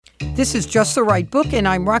This is Just the Right Book, and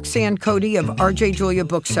I'm Roxanne Cody of RJ Julia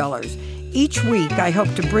Booksellers. Each week, I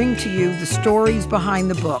hope to bring to you the stories behind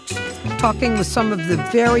the books, talking with some of the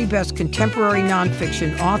very best contemporary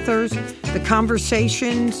nonfiction authors, the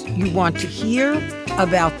conversations you want to hear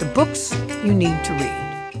about the books you need to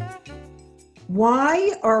read.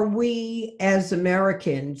 Why are we as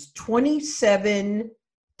Americans 27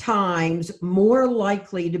 times more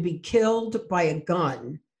likely to be killed by a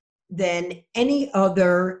gun than any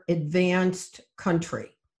other advanced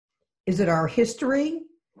country? Is it our history?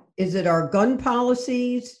 Is it our gun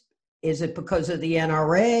policies? Is it because of the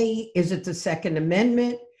NRA? Is it the Second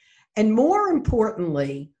Amendment? And more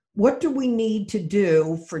importantly, what do we need to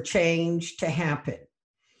do for change to happen?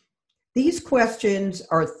 These questions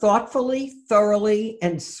are thoughtfully, thoroughly,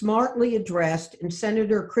 and smartly addressed in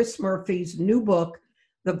Senator Chris Murphy's new book,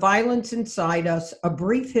 The Violence Inside Us: A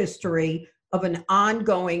Brief History of an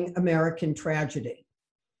Ongoing American Tragedy.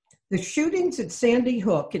 The shootings at Sandy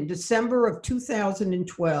Hook in December of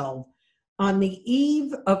 2012, on the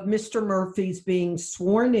eve of Mr. Murphy's being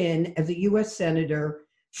sworn in as a U.S. Senator,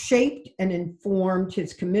 shaped and informed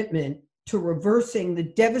his commitment to reversing the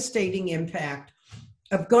devastating impact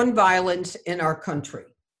of gun violence in our country.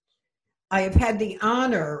 I have had the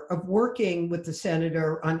honor of working with the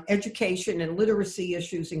senator on education and literacy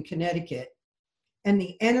issues in Connecticut, and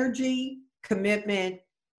the energy, commitment,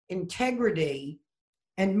 integrity,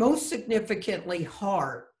 and most significantly,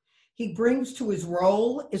 heart he brings to his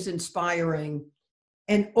role is inspiring.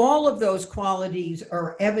 And all of those qualities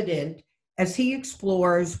are evident as he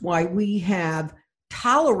explores why we have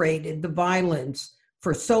tolerated the violence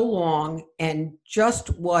for so long and just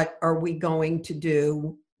what are we going to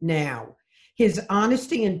do now. His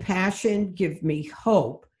honesty and passion give me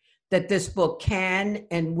hope that this book can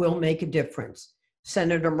and will make a difference.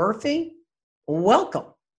 Senator Murphy, welcome.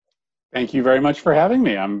 Thank you very much for having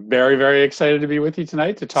me. I'm very, very excited to be with you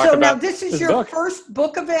tonight to talk about this book. So now this is your first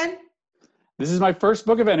book event? This is my first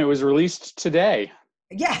book event. It was released today.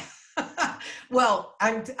 Yeah. Well,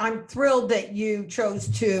 I'm thrilled that you chose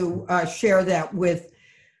to share that with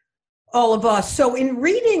all of us. So in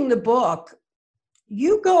reading the book,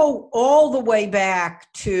 you go all the way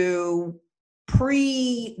back to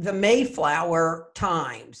pre the Mayflower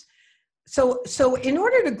times. So in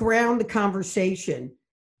order to ground the conversation,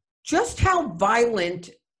 just how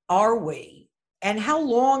violent are we and how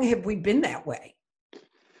long have we been that way?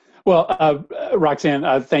 Well,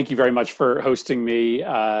 Roxanne, thank you very much for hosting me.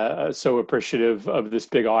 So appreciative of this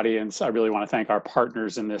big audience. I really want to thank our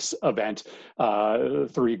partners in this event,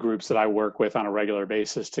 three groups that I work with on a regular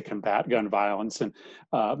basis to combat gun violence, and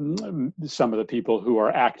some of the people who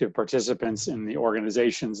are active participants in the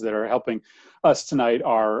organizations that are helping us tonight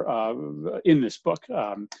are in this book.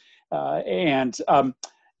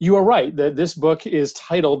 You are right that this book is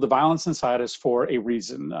titled The Violence Inside Us for a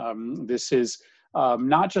reason. This is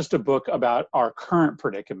not just a book about our current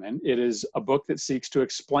predicament. It is a book that seeks to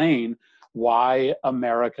explain why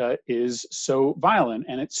America is so violent.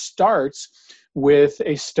 And it starts with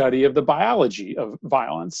a study of the biology of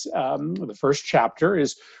violence. The first chapter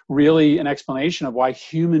is really an explanation of why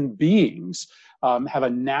human beings have a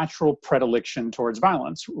natural predilection towards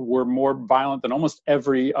violence. We're more violent than almost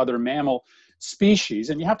every other mammal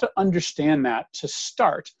species, and you have to understand that to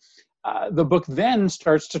start. The book then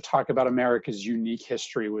starts to talk about America's unique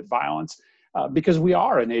history with violence, because we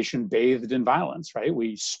are a nation bathed in violence, right?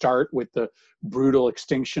 We start with the brutal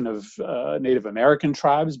extinction of Native American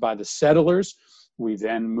tribes by the settlers. We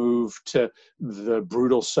then move to the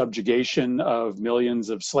brutal subjugation of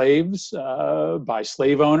millions of slaves by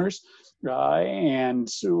slave owners. And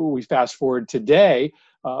we fast forward today,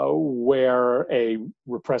 where a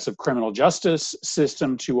repressive criminal justice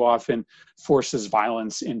system too often forces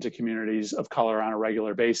violence into communities of color on a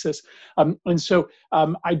regular basis. And so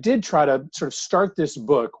I did try to sort of start this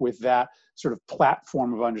book with that sort of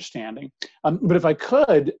platform of understanding. But if I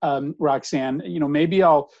could, Roxanne, maybe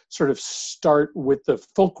I'll sort of start with the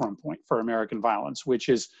fulcrum point for American violence, which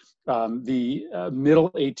is the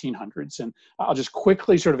middle 1800s. And I'll just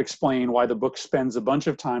quickly sort of explain why the book spends a bunch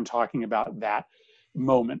of time talking about that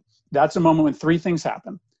moment. That's a moment when three things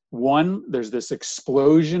happen. One, there's this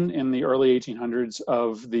explosion in the early 1800s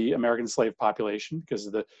of the American slave population because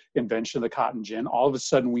of the invention of the cotton gin. All of a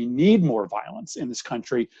sudden, we need more violence in this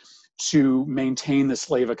country to maintain the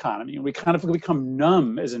slave economy. And we kind of become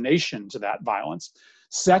numb as a nation to that violence.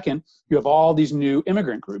 Second, you have all these new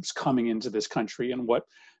immigrant groups coming into this country. And what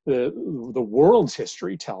the world's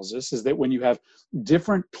history tells us is that when you have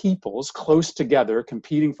different peoples close together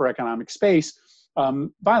competing for economic space,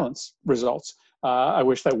 violence results. I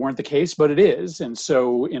wish that weren't the case, but it is. And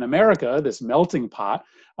so in America, this melting pot,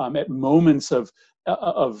 at moments of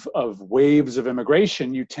waves of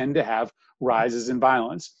immigration, you tend to have rises in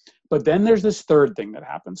violence. But then there's this third thing that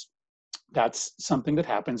happens. That's something that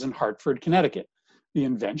happens in Hartford, Connecticut, the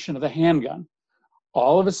invention of the handgun.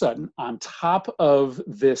 All of a sudden, on top of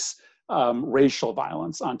this racial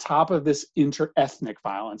violence, on top of this interethnic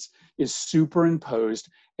violence, is superimposed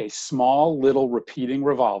a small little repeating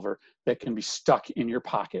revolver that can be stuck in your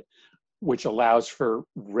pocket, which allows for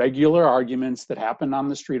regular arguments that happen on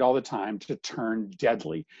the street all the time to turn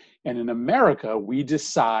deadly. And in America, we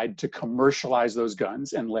decide to commercialize those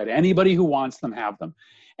guns and let anybody who wants them have them.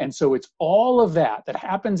 And so it's all of that that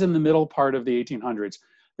happens in the middle part of the 1800s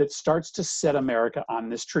that starts to set America on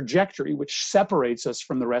this trajectory, which separates us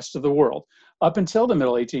from the rest of the world. Up until the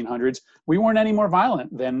middle 1800s, we weren't any more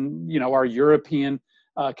violent than, our European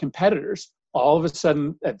competitors. All of a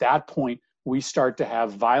sudden, at that point, we start to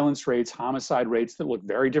have violence rates, homicide rates that look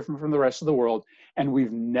very different from the rest of the world, and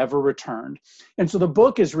we've never returned. And so the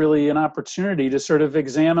book is really an opportunity to sort of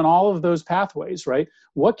examine all of those pathways, right?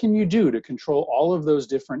 What can you do to control all of those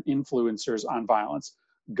different influencers on violence?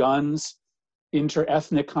 Guns,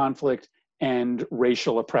 interethnic conflict, and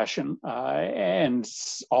racial oppression. And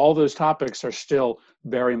all those topics are still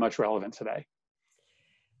very much relevant today.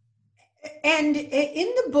 And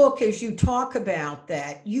in the book, as you talk about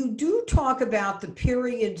that, you do talk about the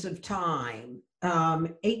periods of time,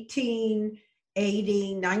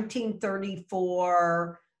 1880,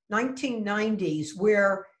 1934, 1990s,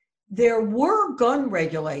 where there were gun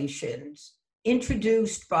regulations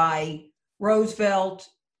introduced by Roosevelt,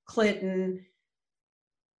 Clinton.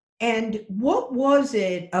 And what was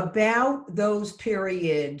it about those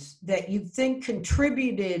periods that you think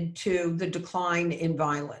contributed to the decline in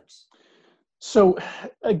violence? So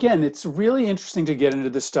again, it's really interesting to get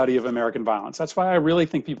into the study of American violence. That's why I really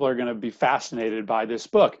think people are going to be fascinated by this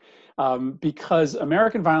book, because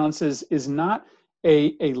American violence is not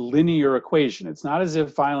a linear equation. It's not as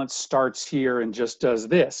if violence starts here and just does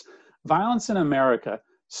this. Violence in America,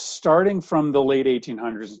 starting from the late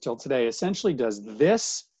 1800s until today, essentially does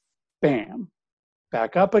this, bam,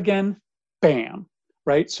 back up again, bam,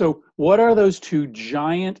 right? So what are those two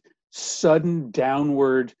giant, sudden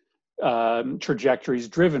downward trajectories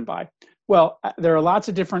driven by? Well, there are lots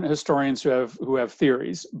of different historians who have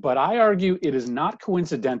theories, but I argue it is not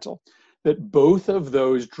coincidental that both of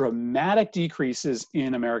those dramatic decreases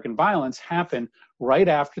in American violence happen right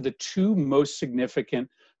after the two most significant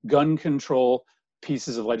gun control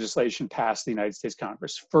pieces of legislation passed the United States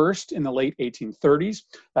Congress. First, in the late 1830s,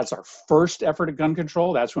 that's our first effort at gun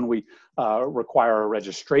control. That's when we require a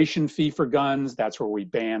registration fee for guns. That's where we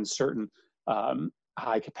ban certain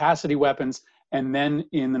high capacity weapons. And then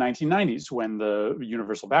in the 1990s, when the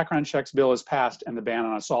Universal Background Checks bill is passed and the ban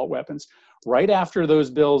on assault weapons, right after those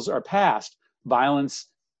bills are passed, violence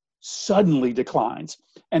suddenly declines.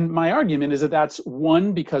 And my argument is that that's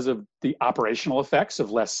one, because of the operational effects of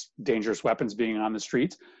less dangerous weapons being on the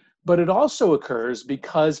streets, but it also occurs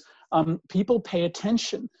because people pay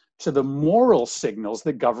attention to the moral signals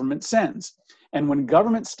that government sends. And when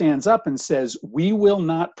government stands up and says, we will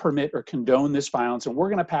not permit or condone this violence, and we're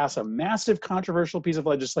going to pass a massive controversial piece of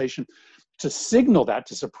legislation to signal that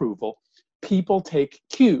disapproval, people take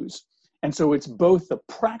cues. And so it's both the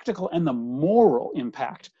practical and the moral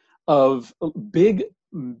impact of big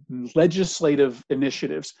legislative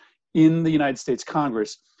initiatives in the United States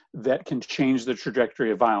Congress that can change the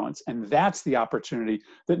trajectory of violence. And that's the opportunity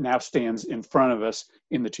that now stands in front of us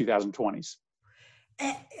in the 2020s.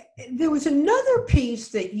 There was another piece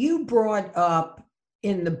that you brought up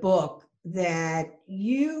in the book that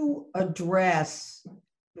you address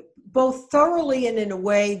both thoroughly and in a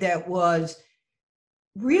way that was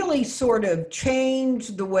really sort of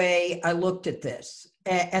changed the way I looked at this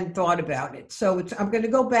and thought about it. So I'm going to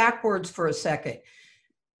go backwards for a second.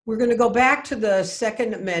 We're going to go back to the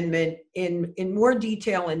Second Amendment in more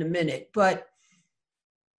detail in a minute, but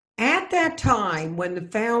at that time, when the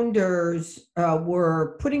founders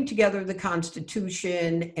were putting together the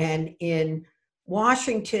Constitution and in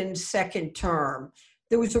Washington's second term,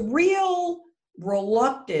 there was a real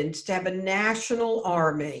reluctance to have a national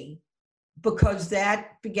army because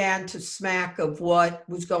that began to smack of what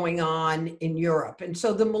was going on in Europe. And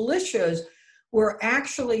so the militias were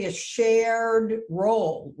actually a shared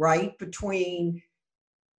role, right, between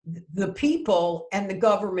the people and the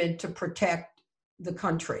government to protect the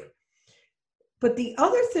country. But the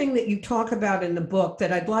other thing that you talk about in the book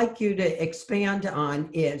that I'd like you to expand on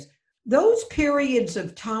is those periods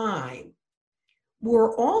of time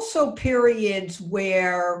were also periods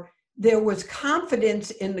where there was confidence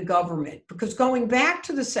in the government. Because going back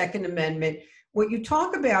to the Second Amendment, what you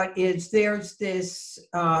talk about is there's this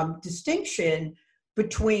distinction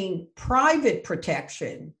between private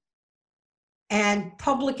protection and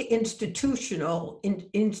public institutional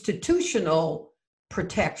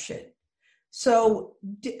protection. So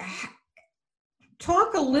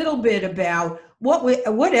talk a little bit about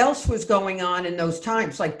what else was going on in those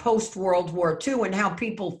times, like post-World War II, and how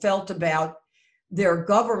people felt about their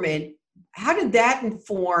government. How did that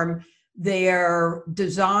inform their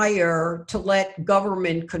desire to let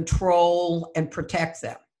government control and protect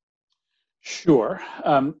them? Sure.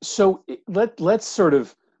 So let's sort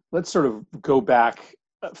of go back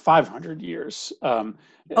 500 years.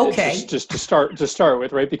 Okay. Just to start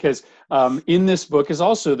with, right? Because in this book is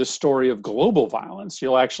also the story of global violence.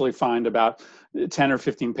 You'll actually find about 10 or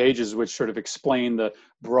 15 pages which sort of explain the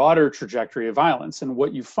broader trajectory of violence. And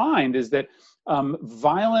what you find is that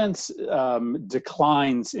violence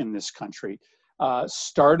declines in this country,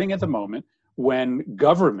 starting at the moment when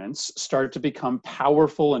governments start to become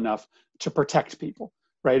powerful enough to protect people,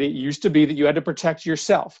 right? It used to be that you had to protect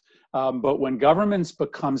yourself. But when governments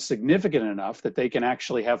become significant enough that they can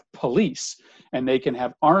actually have police and they can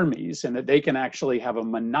have armies and that they can actually have a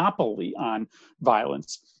monopoly on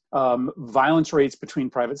violence, violence rates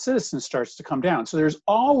between private citizens starts to come down. So there's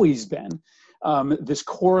always been this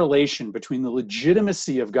correlation between the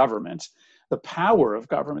legitimacy of government, the power of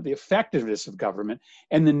government, the effectiveness of government,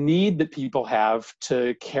 and the need that people have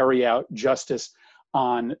to carry out justice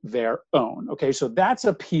on their own. Okay, so that's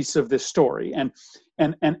a piece of this story. And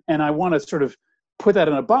I want to sort of put that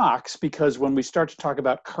in a box, because when we start to talk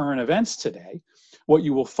about current events today, what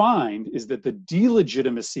you will find is that the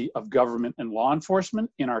delegitimacy of government and law enforcement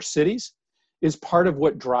in our cities is part of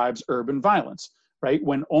what drives urban violence, right?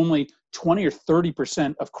 When only 20 or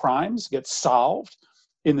 30% of crimes get solved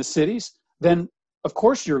in the cities, then of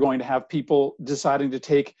course you're going to have people deciding to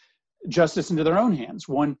take justice into their own hands.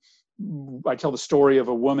 I tell the story of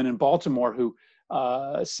a woman in Baltimore who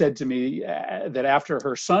said to me that after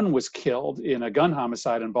her son was killed in a gun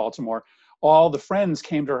homicide in Baltimore, all the friends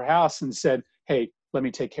came to her house and said, "Hey, let me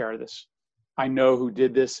take care of this. I know who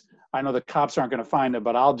did this. I know the cops aren't going to find him,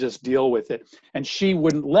 but I'll just deal with it." And she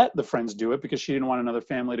wouldn't let the friends do it because she didn't want another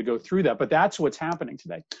family to go through that. But that's what's happening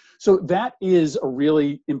today. So that is a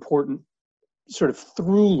really important sort of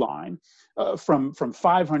through line from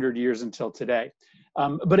 500 years until today.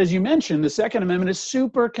 But as you mentioned, the Second Amendment is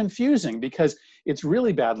super confusing because it's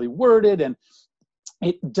really badly worded, and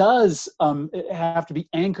it does have to be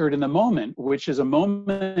anchored in the moment, which is a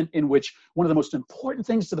moment in which one of the most important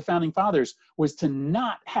things to the Founding Fathers was to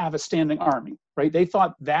not have a standing army, right? They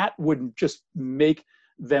thought that would just make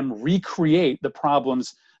them recreate the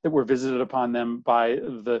problems that were visited upon them by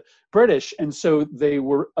the British. And so they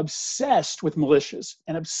were obsessed with militias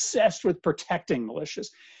and obsessed with protecting militias.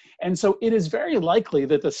 And so it is very likely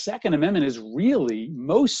that the Second Amendment is really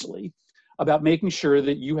mostly about making sure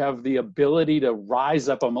that you have the ability to rise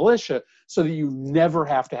up a militia so that you never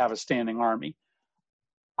have to have a standing army.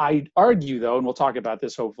 I argue, though, and we'll talk about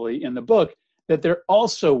this hopefully in the book, that there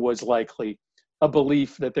also was likely a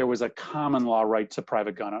belief that there was a common law right to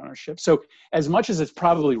private gun ownership. So as much as it's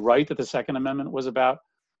probably right that the Second Amendment was about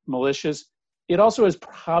militias, it also is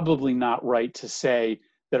probably not right to say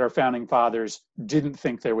that our founding fathers didn't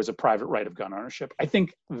think there was a private right of gun ownership. I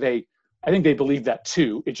think they believed that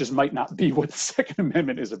too. It just might not be what the Second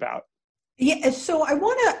Amendment is about. Yeah, so I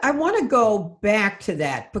want to go back to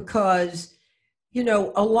that because, you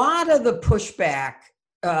know, a lot of the pushback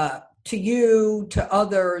to you, to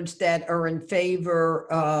others that are in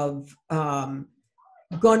favor of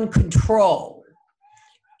gun control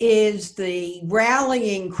is the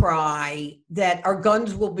rallying cry that our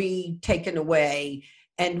guns will be taken away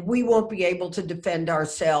and we won't be able to defend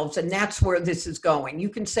ourselves. And that's where this is going. You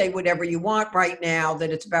can say whatever you want right now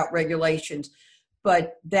that it's about regulations,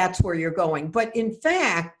 but that's where you're going. But in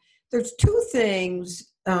fact, there's two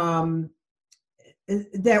things that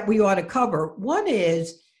we ought to cover. One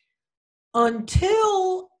is,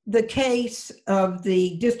 until the case of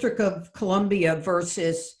the District of Columbia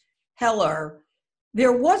versus Heller,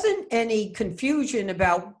 there wasn't any confusion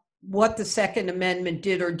about what the Second Amendment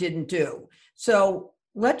did or didn't do. So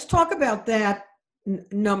let's talk about that,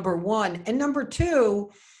 number one. And number two,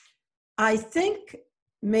 I think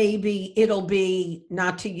maybe it'll be,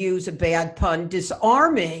 not to use a bad pun,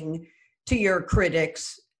 disarming to your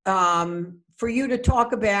critics for you to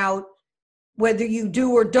talk about whether you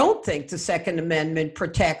do or don't think the Second Amendment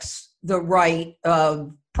protects the right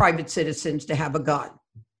of private citizens to have a gun.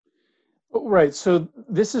 Right. So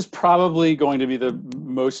this is probably going to be the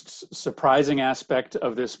most surprising aspect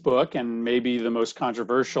of this book, and maybe the most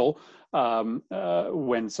controversial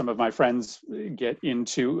when some of my friends get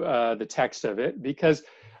into the text of it. Because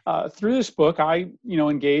through this book, I,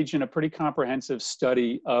 engage in a pretty comprehensive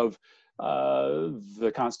study of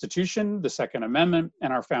the Constitution, the Second Amendment,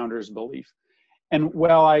 and our founders' belief. And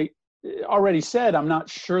while I already said I'm not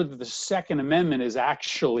sure that the Second Amendment is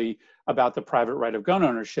actually about the private right of gun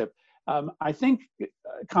ownership, I think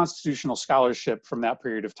constitutional scholarship from that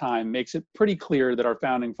period of time makes it pretty clear that our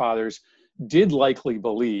founding fathers did likely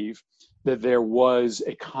believe that there was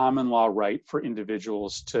a common law right for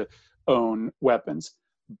individuals to own weapons.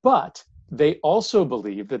 But they also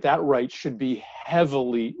believed that that right should be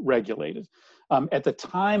heavily regulated. At the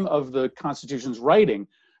time of the Constitution's writing,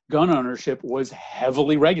 gun ownership was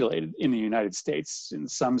heavily regulated in the United States. In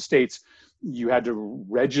some states, you had to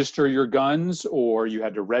register your guns, or you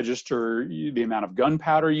had to register the amount of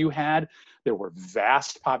gunpowder you had. There were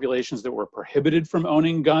vast populations that were prohibited from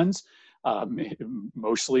owning guns.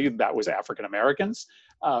 Mostly that was African Americans.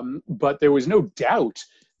 But there was no doubt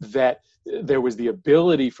that there was the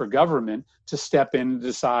ability for government to step in and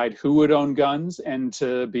decide who would own guns and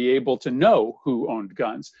to be able to know who owned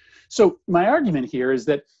guns. So my argument here is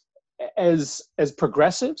that as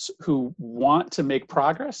progressives who want to make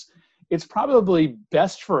progress, it's probably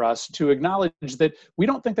best for us to acknowledge that we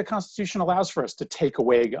don't think the Constitution allows for us to take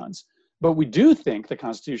away guns, but we do think the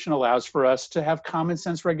Constitution allows for us to have common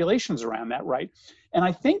sense regulations around that right. And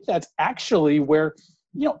I think that's actually where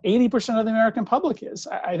 80% of the American public is.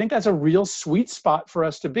 I think that's a real sweet spot for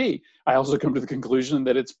us to be. I also come to the conclusion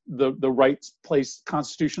that it's the right place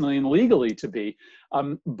constitutionally and legally to be.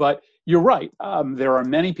 But you're right. There are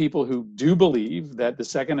many people who do believe that the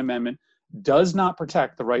Second Amendment does not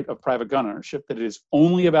protect the right of private gun ownership, that it is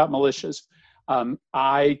only about militias.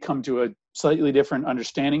 I come to a slightly different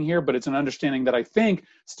understanding here, but it's an understanding that I think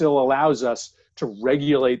still allows us to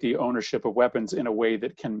regulate the ownership of weapons in a way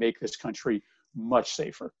that can make this country much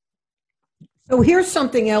safer. So here's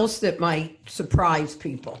something else that might surprise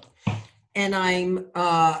people. And I'm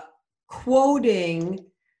quoting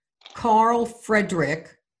Carl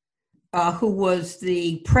Frederick, who was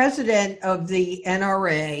the president of the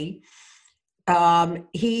NRA.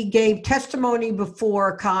 He gave testimony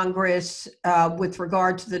before Congress with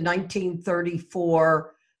regard to the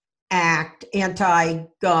 1934 Act,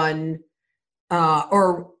 anti-gun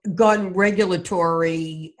or gun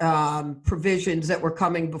regulatory provisions that were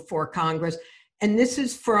coming before Congress. And this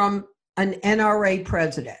is from an NRA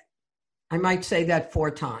president. I might say that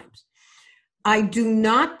 4 times. I do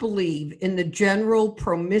not believe in the general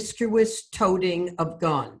promiscuous toting of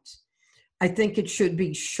guns. I think it should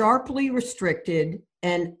be sharply restricted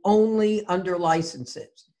and only under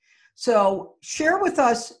licenses. So share with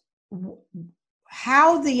us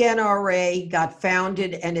how the NRA got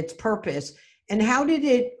founded and its purpose, and how did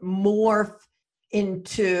it morph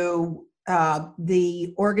into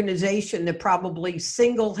the organization that probably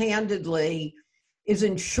single-handedly is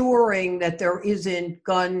ensuring that there isn't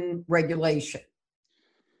gun regulation?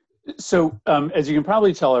 So, as you can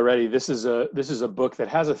probably tell already, this is a book that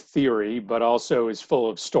has a theory, but also is full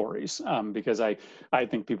of stories. Because I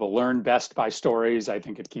think people learn best by stories. I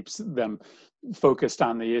think it keeps them focused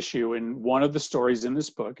on the issue. And one of the stories in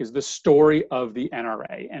this book is the story of the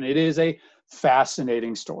NRA, and it is a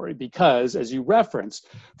fascinating story because, as you referenced,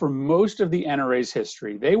 for most of the NRA's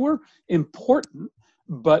history, they were important.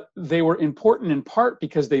 But they were important in part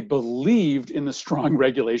because they believed in the strong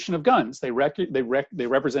regulation of guns. They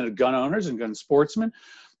represented gun owners and gun sportsmen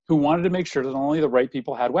who wanted to make sure that only the right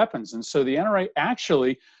people had weapons. And so the NRA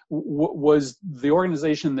actually was the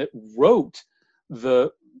organization that wrote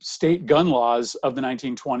the state gun laws of the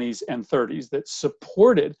 1920s and 30s, that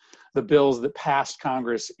supported the bills that passed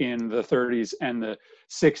Congress in the 30s and the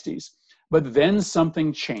 60s. But then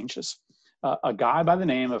something changes. A guy by the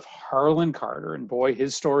name of Harlan Carter, and boy,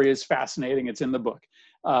 his story is fascinating. It's in the book.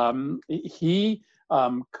 He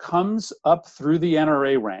comes up through the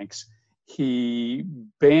NRA ranks. He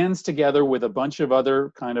bands together with a bunch of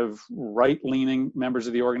other kind of right-leaning members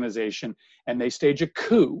of the organization, and they stage a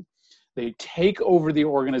coup. They take over the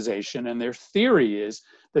organization, and their theory is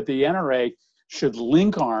that the NRA should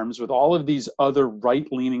link arms with all of these other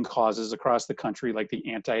right-leaning causes across the country, like the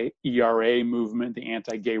anti-ERA movement, the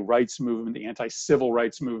anti-gay rights movement, the anti-civil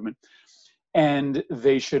rights movement. And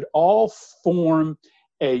they should all form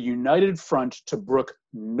a united front to brook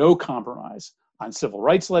no compromise on civil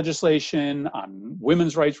rights legislation, on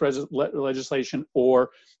women's rights legislation,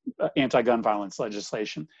 or anti-gun violence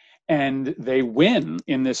legislation. And they win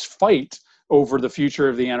in this fight over the future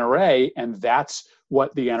of the NRA, and that's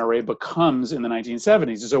what the NRA becomes in the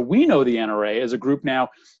 1970s. So we know the NRA as a group now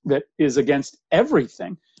that is against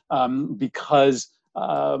everything, because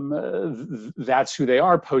that's who they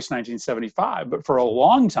are post 1975. But for a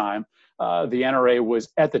long time, the NRA was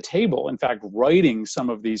at the table, in fact, writing some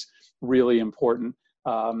of these really important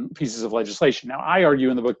pieces of legislation. Now, I argue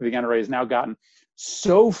in the book that the NRA has now gotten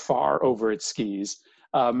so far over its skis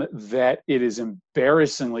that it is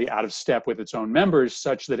embarrassingly out of step with its own members,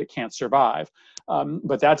 such that it can't survive.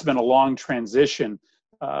 But that's been a long transition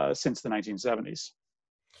since the 1970s.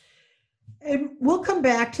 And we'll come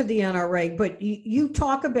back to the NRA, but you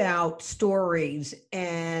talk about stories,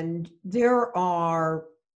 and there are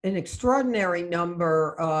an extraordinary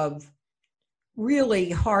number of really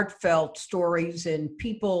heartfelt stories and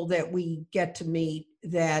people that we get to meet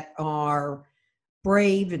that are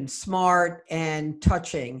brave and smart and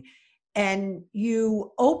touching. And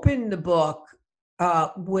you open the book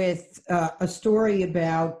with a story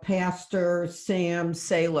about Pastor Sam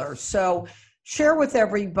Saylor. So share with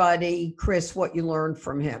everybody, Chris, what you learned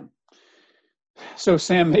from him. So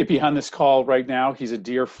Sam may be on this call right now. He's a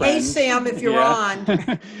dear friend. Hey, Sam, if you're on.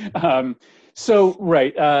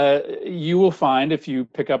 You will find, if you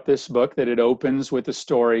pick up this book, that it opens with the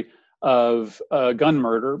story of a gun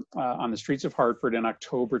murder on the streets of Hartford in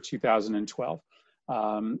October 2012.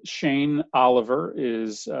 Shane Oliver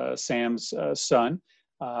is Sam's son.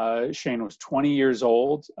 Shane was 20 years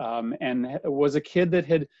old and was a kid that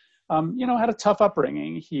had had a tough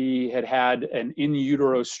upbringing. He had had an in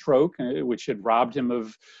utero stroke, which had robbed him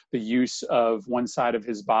of the use of one side of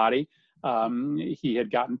his body. He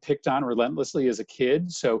had gotten picked on relentlessly as a kid,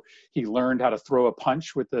 so he learned how to throw a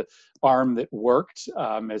punch with the arm that worked.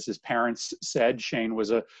 As his parents said, Shane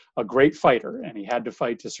was a great fighter, and he had to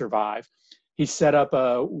fight to survive. He set up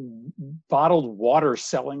a bottled water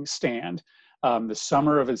selling stand the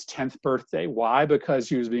summer of his 10th birthday. Why? Because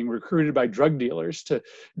he was being recruited by drug dealers to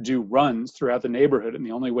do runs throughout the neighborhood, and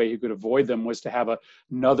the only way he could avoid them was to have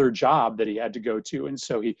another job that he had to go to. And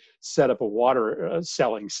so he set up a water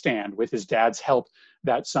selling stand with his dad's help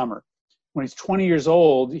that summer. When he's 20 years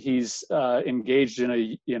old, he's engaged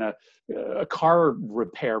in a car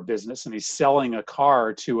repair business, and he's selling a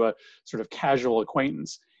car to a sort of casual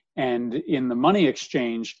acquaintance. And in the money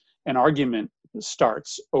exchange, an argument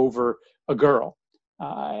starts over a girl.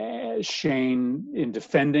 Shane, in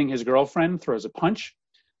defending his girlfriend, throws a punch.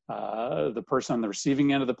 The person on the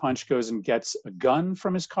receiving end of the punch goes and gets a gun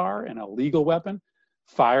from his car, an illegal weapon,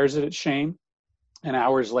 fires it at Shane. And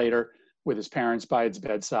hours later, with his parents by his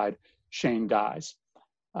bedside, Shane dies.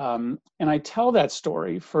 And I tell that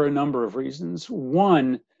story for a number of reasons.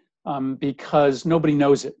 One, because nobody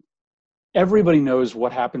knows it. Everybody knows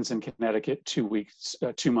what happens in Connecticut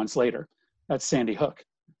 2 months later. That's Sandy Hook.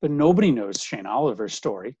 But nobody knows Shane Oliver's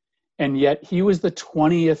story. And yet he was the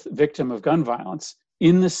 20th victim of gun violence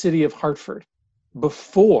in the city of Hartford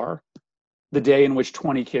before the day in which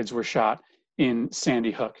 20 kids were shot in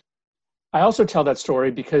Sandy Hook. I also tell that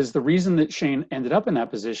story because the reason that Shane ended up in that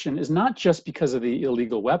position is not just because of the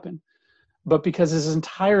illegal weapon, but because his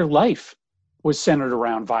entire life was centered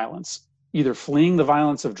around violence, either fleeing the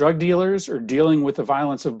violence of drug dealers or dealing with the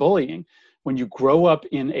violence of bullying. When you grow up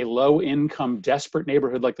in a low-income, desperate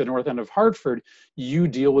neighborhood like the North End of Hartford, you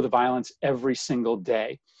deal with violence every single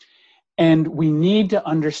day. And we need to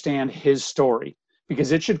understand his story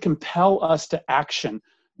because it should compel us to action,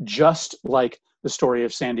 just like the story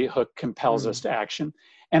of Sandy Hook compels us to action.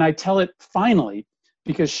 And I tell it finally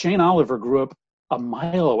because Shane Oliver grew up a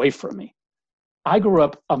mile away from me. I grew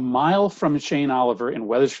up a mile from Shane Oliver in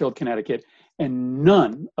Wethersfield, Connecticut, and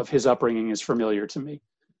none of his upbringing is familiar to me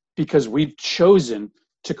because we've chosen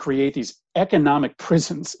to create these economic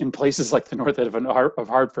prisons in places like the North End of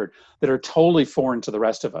Hartford that are totally foreign to the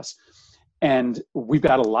rest of us. And we've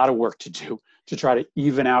got a lot of work to do to try to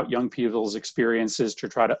even out young people's experiences, to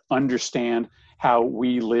try to understand how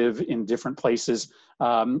we live in different places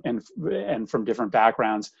and from different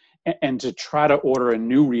backgrounds, and to try to order a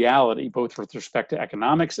new reality, both with respect to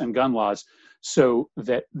economics and gun laws, so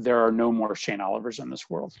that there are no more Shane Olivers in this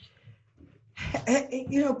world.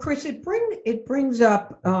 Chris, it brings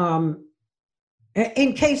up,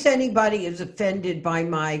 in case anybody is offended by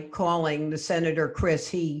my calling the Senator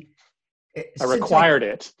Chris, I required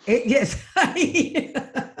it. Yes.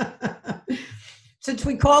 Since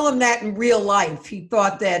we call him that in real life, he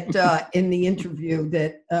thought that in the interview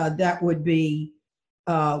that would be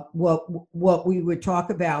what we would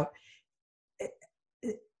talk about.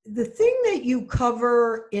 The thing that you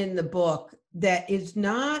cover in the book that is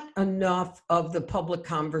not enough of the public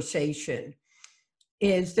conversation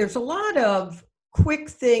is there's a lot of quick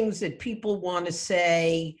things that people want to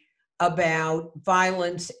say about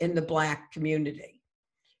violence in the Black community.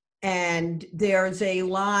 And there's a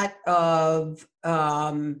lot of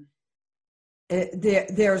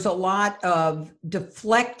there's a lot of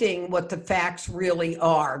deflecting what the facts really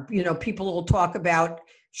are. You know, people will talk about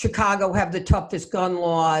Chicago have the toughest gun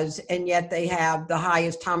laws, and yet they have the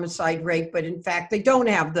highest homicide rate, but in fact, they don't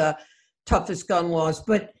have the toughest gun laws.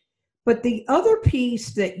 But the other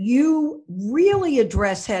piece that you really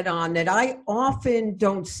address head on that I often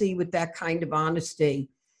don't see with that kind of honesty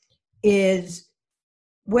is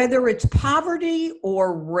whether it's poverty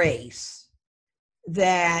or race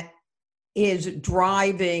that is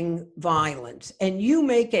driving violence. And you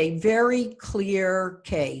make a very clear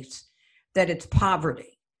case that it's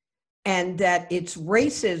poverty and that it's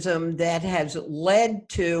racism that has led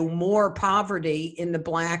to more poverty in the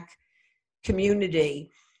Black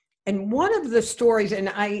community. And one of the stories, and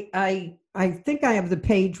I think I have the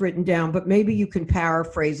page written down, but maybe you can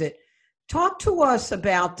paraphrase it. Talk to us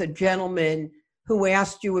about the gentleman who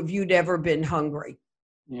asked you if you'd ever been hungry.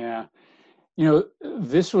 Yeah. You know,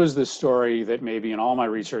 this was the story that maybe in all my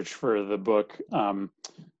research for the book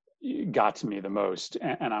got to me the most.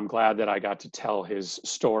 And I'm glad that I got to tell his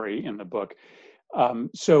story in the book.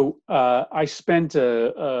 So I spent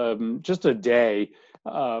just a day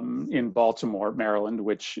in Baltimore, Maryland,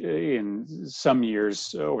 which in some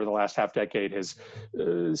years over the last half decade has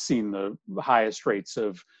seen the highest rates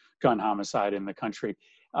of gun homicide in the country.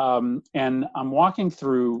 And I'm walking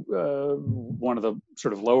through one of the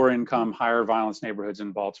sort of lower income, higher violence neighborhoods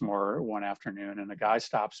in Baltimore one afternoon, and a guy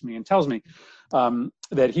stops me and tells me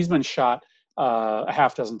that he's been shot a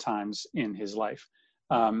half dozen times in his life.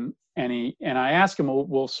 And I ask him,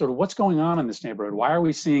 well, sort of what's going on in this neighborhood? Why are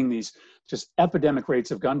we seeing these just epidemic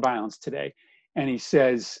rates of gun violence today? And he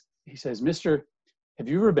says, Mister, have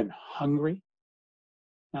you ever been hungry?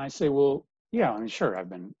 And I say, well, yeah, I mean, sure, I've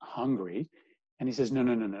been hungry. And he says,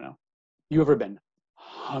 no. You ever been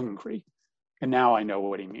hungry? And now I know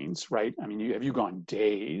what he means, right? I mean, have you gone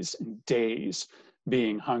days and days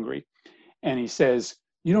being hungry? And he says,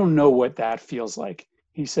 you don't know what that feels like.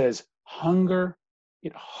 He says, hunger,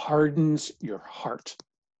 it hardens your heart.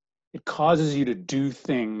 It causes you to do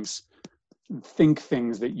things, think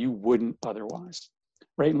things that you wouldn't otherwise,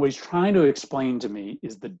 right? And what he's trying to explain to me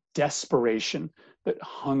is the desperation that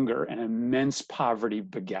hunger and immense poverty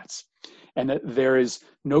begets. And that there is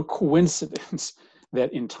no coincidence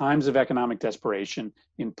that in times of economic desperation,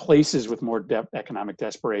 in places with more economic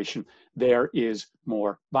desperation, there is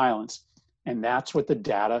more violence. And that's what the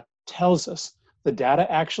data tells us. The data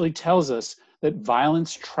actually tells us that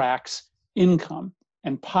violence tracks income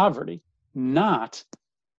and poverty, not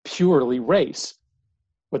purely race.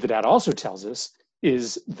 What the data also tells us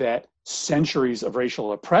is that centuries of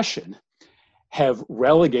racial oppression have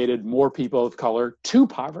relegated more people of color to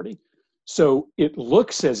poverty. So it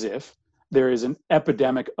looks as if there is an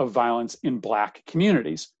epidemic of violence in Black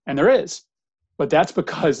communities, and there is, but that's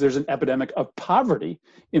because there's an epidemic of poverty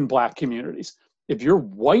in Black communities. If you're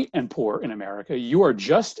white and poor in America, you are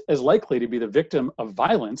just as likely to be the victim of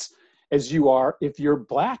violence as you are if you're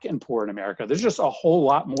Black and poor in America. There's just a whole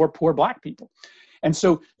lot more poor Black people. And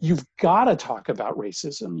so you've got to talk about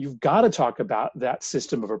racism. You've got to talk about that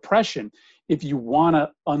system of oppression if you want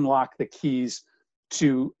to unlock the keys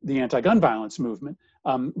to the anti-gun violence movement.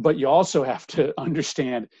 But you also have to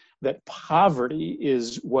understand that poverty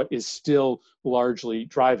is what is still largely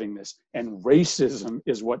driving this, and racism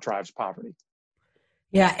is what drives poverty.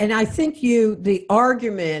 Yeah, and I think the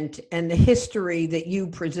argument and the history that you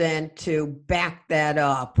present to back that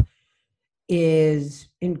up is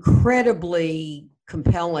incredibly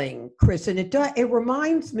compelling, Chris. And it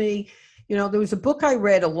reminds me, you know, there was a book I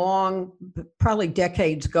read probably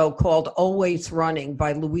decades ago called Always Running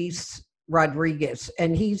by Luis Rodriguez,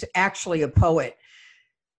 and he's actually a poet.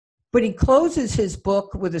 But he closes his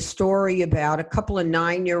book with a story about a couple of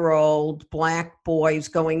 9-year-old Black boys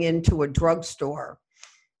going into a drugstore.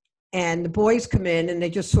 And the boys come in and they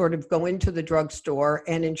just sort of go into the drugstore,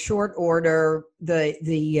 and in short order,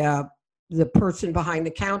 the person behind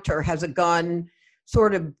the counter has a gun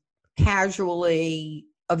sort of casually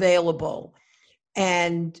available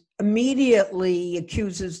and immediately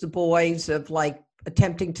accuses the boys of like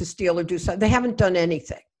attempting to steal or do something. They haven't done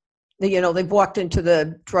anything. They've walked into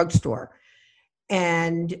the drugstore.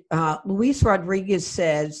 And Luis Rodriguez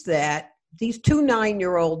says that these two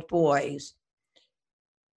 9-year-old boys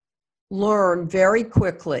learn very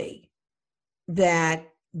quickly that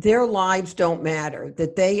their lives don't matter,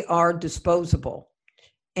 that they are disposable.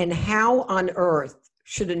 And how on earth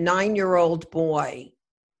should a 9-year-old boy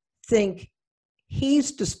think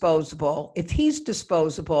he's disposable. If he's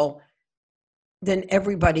disposable, then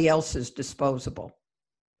everybody else is disposable.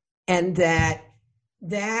 And that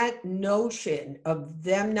notion of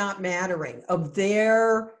them not mattering, of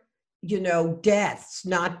their, deaths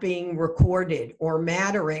not being recorded or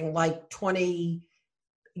mattering, like 20,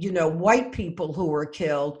 white people who were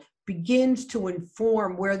killed, begins to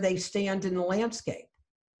inform where they stand in the landscape.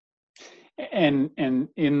 And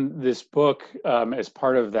in this book, as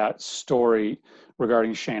part of that story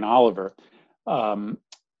regarding Shane Oliver,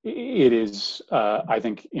 it is, I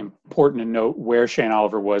think, important to note where Shane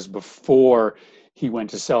Oliver was before he went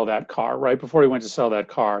to sell that car. Right before he went to sell that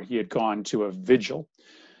car, he had gone to a vigil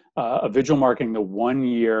marking the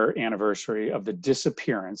 1-year anniversary of the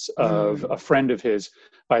disappearance of a friend of his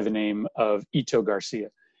by the name of Ito Garcia.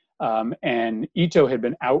 And Ito had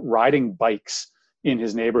been out riding bikes in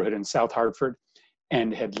his neighborhood in South Hartford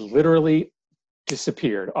and had literally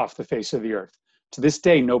disappeared off the face of the earth. To this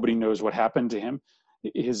day, nobody knows what happened to him.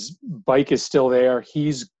 His bike is still there.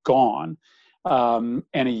 He's gone. And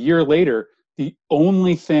a year later, the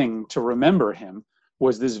only thing to remember him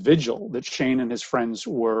was this vigil that Shane and his friends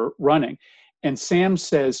were running. And Sam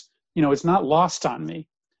says, it's not lost on me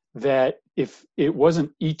that if it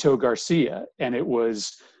wasn't Ito Garcia and it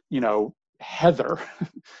was, Heather,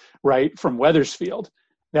 right, from Wethersfield,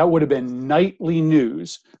 that would have been nightly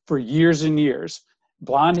news for years and years.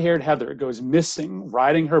 Blonde-haired Heather goes missing,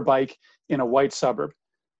 riding her bike in a white suburb.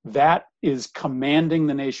 That is commanding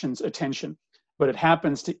the nation's attention. But it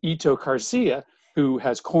happens to Ito Garcia, who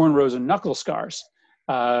has cornrows and knuckle scars,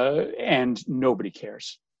 and nobody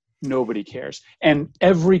cares. Nobody cares. And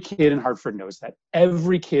every kid in Hartford knows that.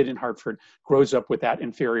 Every kid in Hartford grows up with that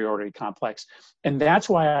inferiority complex. And that's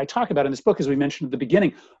why I talk about in this book, as we mentioned at the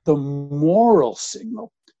beginning, the moral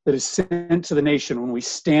signal that is sent to the nation when we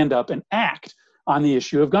stand up and act on the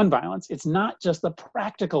issue of gun violence. It's not just the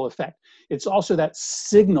practical effect. It's also that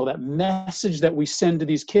signal, that message that we send to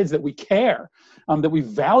these kids that we care, that we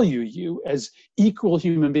value you as equal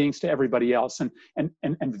human beings to everybody else. And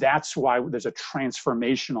that's why there's a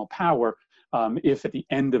transformational power if at the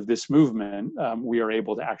end of this movement, we are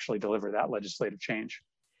able to actually deliver that legislative change.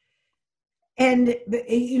 And,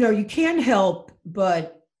 you can't help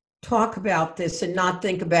but talk about this and not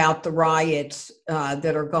think about the riots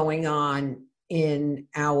that are going on in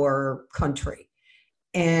our country.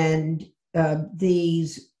 And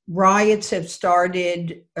these riots have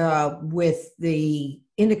started with the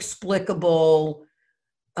inexplicable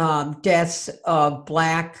deaths of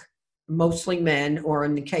Black, mostly men, or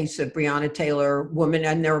in the case of Breonna Taylor, women,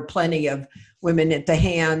 and there are plenty of women at the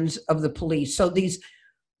hands of the police. So these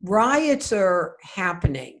riots are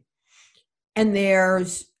happening, and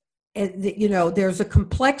there's a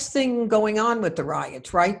complex thing going on with the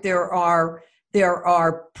riots, right? There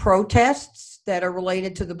are protests that are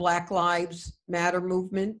related to the Black Lives Matter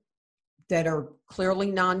movement that are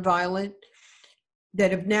clearly nonviolent,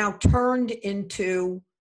 that have now turned into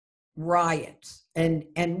riots. And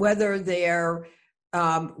whether they're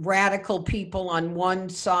radical people on one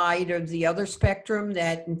side or the other spectrum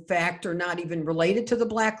that in fact are not even related to the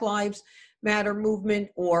Black Lives Matter movement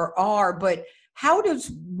or are, but how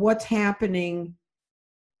does what's happening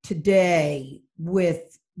today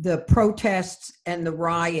with the protests and the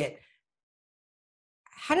riot,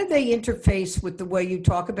 how do they interface with the way you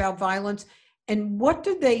talk about violence? And what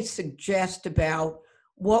do they suggest about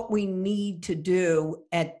what we need to do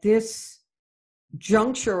at this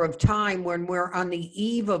juncture of time when we're on the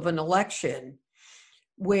eve of an election,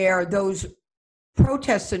 where those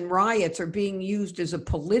protests and riots are being used as a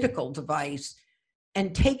political device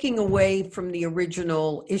and taking away from the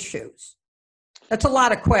original issues? That's a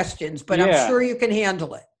lot of questions, but I'm sure you can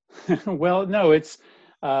handle it. Well, no, it's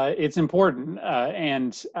important.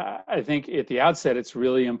 And I think at the outset, it's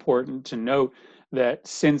really important to note that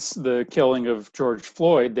since the killing of George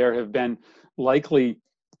Floyd, there have been likely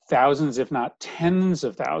thousands, if not tens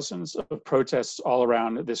of thousands of protests all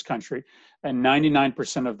around this country. And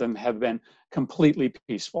 99% of them have been completely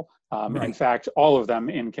peaceful. Right. In fact, all of them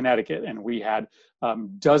in Connecticut. And we had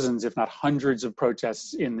dozens, if not hundreds of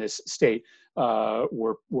protests in this state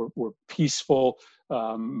were peaceful,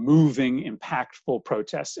 moving, impactful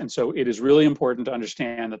protests. And so it is really important to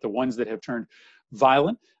understand that the ones that have turned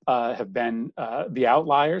violent have been the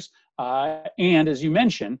outliers. And as you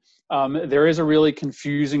mentioned, there is a really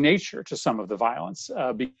confusing nature to some of the violence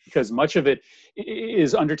because much of it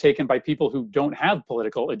is undertaken by people who don't have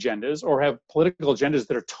political agendas or have political agendas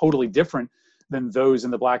that are totally different than those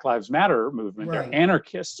in the Black Lives Matter movement. Right. They're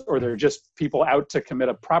anarchists, or they're just people out to commit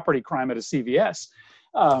a property crime at a CVS.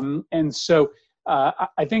 And so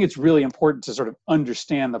I think it's really important to sort of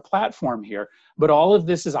understand the platform here. But all of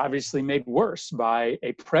this is obviously made worse by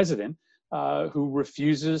a president who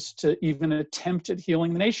refuses to even attempt at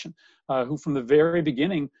healing the nation, who from the very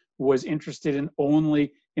beginning was interested in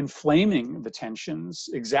only inflaming the tensions,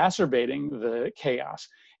 exacerbating the chaos.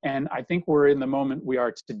 And I think we're in the moment we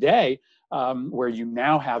are today, where you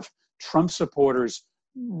now have Trump supporters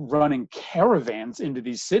running caravans into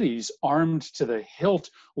these cities armed to the hilt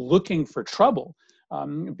looking for trouble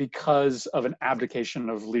because of an abdication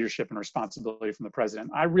of leadership and responsibility from the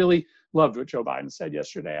president. I really loved what Joe Biden said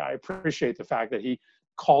yesterday. I appreciate the fact that he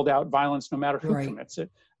called out violence no matter who commits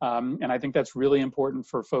it. And I think that's really important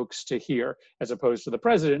for folks to hear, as opposed to the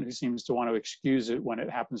president who seems to want to excuse it when it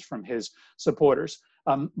happens from his supporters.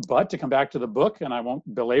 But to come back to the book, and I won't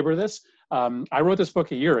belabor this, I wrote this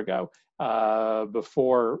book a year ago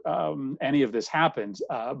before any of this happened.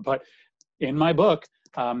 But in my book,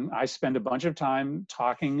 I spend a bunch of time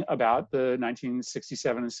talking about the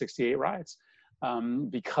 1967 and 68 riots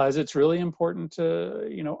because it's really important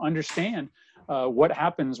to understand what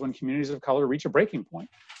happens when communities of color reach a breaking point,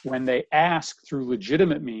 when they ask through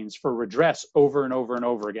legitimate means for redress over and over and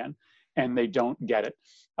over again, and they don't get it.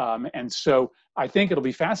 And so I think it'll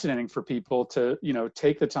be fascinating for people to,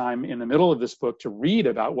 take the time in the middle of this book to read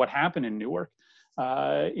about what happened in Newark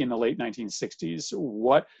in the late 1960s,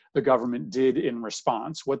 what the government did in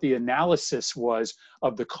response, what the analysis was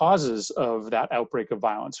of the causes of that outbreak of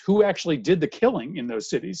violence, who actually did the killing in those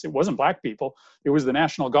cities. It wasn't Black people, it was the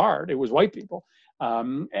National Guard, it was white people.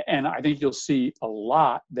 And I think you'll see a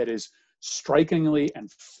lot that is strikingly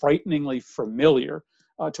and frighteningly familiar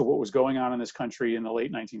to what was going on in this country in the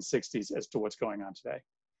late 1960s as to what's going on today.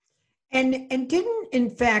 And didn't, in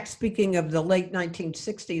fact, speaking of the late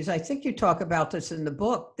 1960s, I think you talk about this in the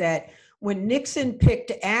book, that when Nixon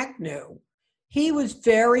picked Agnew, he was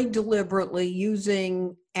very deliberately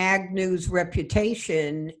using Agnew's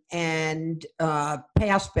reputation and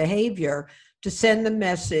past behavior to send the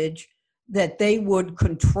message that they would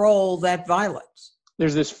control that violence.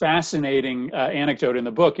 There's this fascinating anecdote in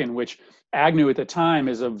the book in which Agnew at the time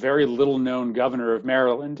is a very little known governor of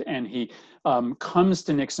Maryland, and he comes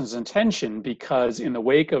to Nixon's attention because in the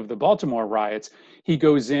wake of the Baltimore riots, he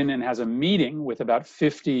goes in and has a meeting with about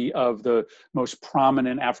 50 of the most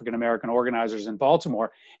prominent African-American organizers in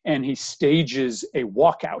Baltimore, and he stages a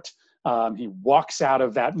walkout. He walks out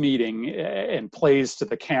of that meeting and plays to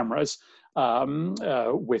the cameras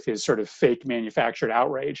with his sort of fake manufactured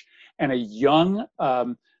outrage. And a young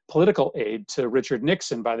political aide to Richard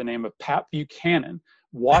Nixon by the name of Pat Buchanan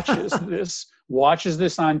watches this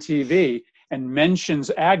on TV and mentions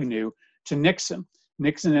Agnew to Nixon.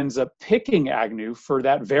 Nixon ends up picking Agnew for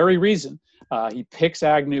that very reason. He picks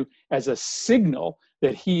Agnew as a signal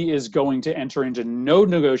that he is going to enter into no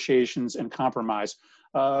negotiations and compromise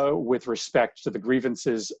with respect to the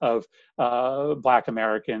grievances of Black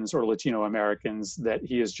Americans or Latino Americans, that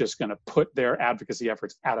he is just going to put their advocacy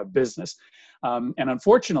efforts out of business. And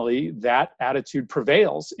unfortunately, that attitude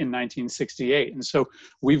prevails in 1968. And so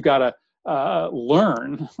we've got to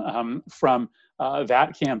learn from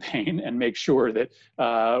that campaign and make sure that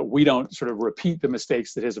we don't sort of repeat the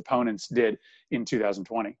mistakes that his opponents did in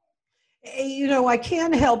 2020. I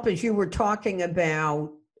can't help, as you were talking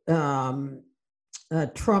about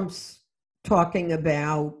Trump's talking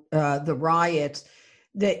about the riots,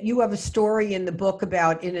 that you have a story in the book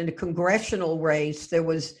about in a congressional race, there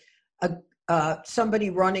was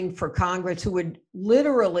somebody running for Congress who had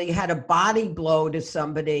literally had a body blow to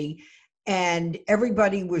somebody, and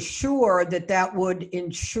everybody was sure that would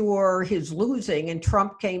ensure his losing. And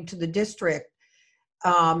Trump came to the district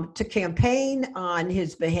to campaign on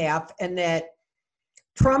his behalf, and that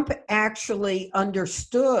Trump actually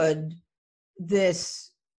understood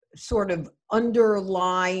this sort of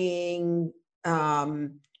underlying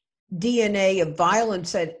DNA of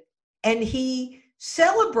violence, and he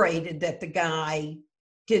celebrated that the guy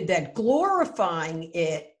did that, glorifying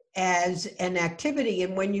it as an activity.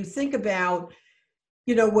 And when you think about,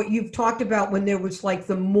 what you've talked about, when there was like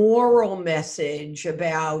the moral message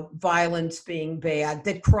about violence being bad,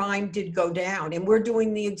 that crime did go down, and we're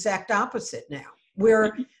doing the exact opposite now.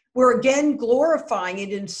 We're again glorifying it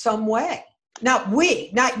in some way. Not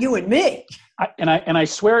you and me. I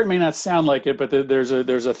swear it may not sound like it, but there's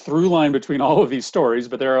a through line between all of these stories,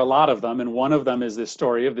 but there are a lot of them. And one of them is this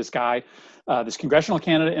story of this guy, this congressional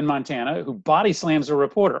candidate in Montana who body slams a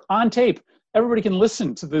reporter on tape. Everybody can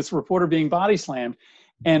listen to this reporter being body slammed.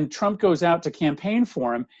 And Trump goes out to campaign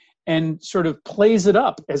for him and sort of plays it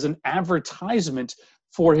up as an advertisement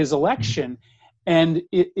for his election. And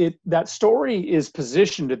that story is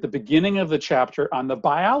positioned at the beginning of the chapter on the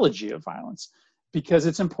biology of violence. because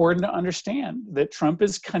it's important to understand that Trump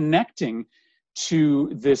is connecting to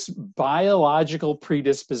this biological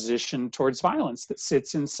predisposition towards violence that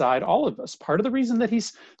sits inside all of us. Part of the reason that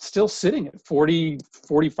he's still sitting at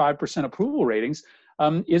 45% approval ratings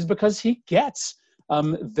is because he gets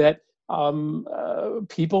that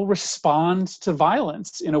people respond to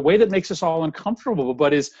violence in a way that makes us all uncomfortable,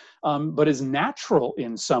 but is natural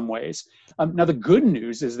in some ways. Now, the good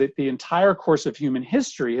news is that the entire course of human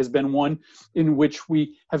history has been one in which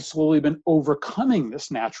we have slowly been overcoming this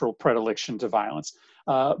natural predilection to violence.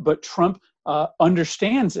 But Trump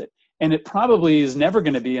understands it, and it probably is never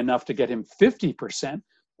going to be enough to get him 50%,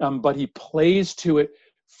 but he plays to it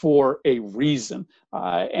for a reason.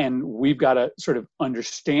 And we've got to sort of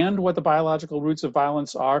understand what the biological roots of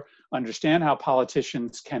violence are, understand how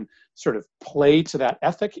politicians can sort of play to that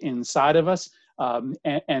ethic inside of us,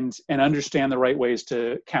 and understand the right ways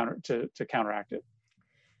to counteract it.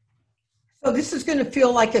 So this is going to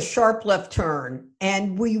feel like a sharp left turn,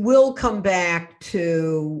 and we will come back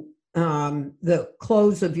to the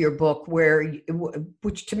close of your book,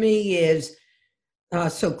 which to me is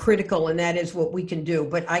so critical, and that is what we can do.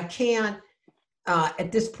 But I can't,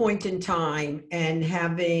 at this point in time, and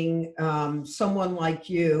having someone like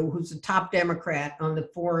you, who's a top Democrat on the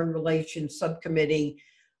Foreign Relations Subcommittee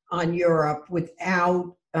on Europe,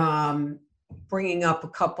 without bringing up a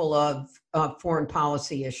couple of foreign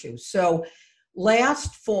policy issues. So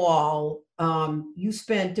last fall, you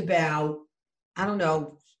spent about,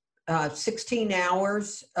 16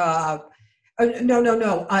 hours.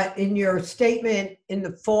 In your statement in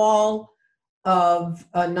the fall of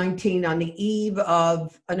 19, on the eve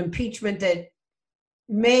of an impeachment that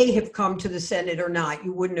may have come to the Senate or not,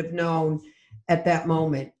 you wouldn't have known at that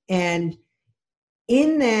moment. And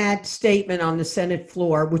in that statement on the Senate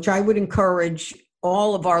floor, which I would encourage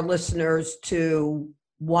all of our listeners to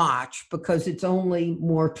watch because it's only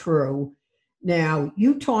more true. Now,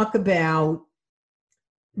 you talk about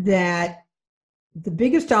that the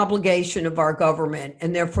biggest obligation of our government,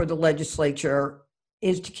 and therefore the legislature,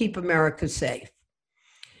 is to keep America safe.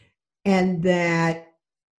 And that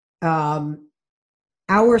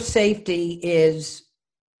our safety is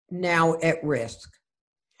now at risk.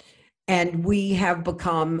 And we have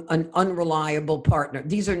become an unreliable partner.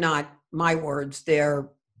 These are not my words. They're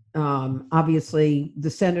obviously the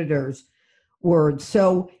senator's words.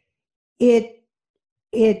 So it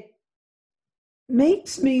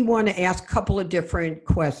makes me want to ask a couple of different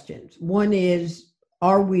questions. One is,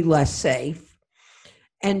 are we less safe?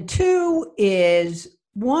 And two is,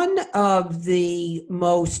 one of the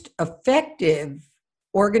most effective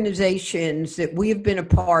organizations that we have been a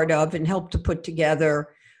part of and helped to put together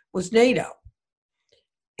was NATO.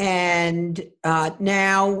 And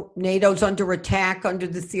now NATO's under attack under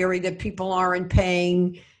the theory that people aren't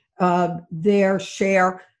paying their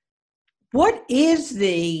share. What is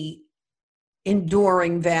the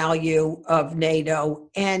enduring value of NATO?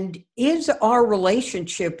 And is our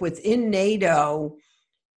relationship within NATO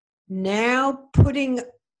now putting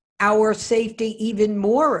our safety even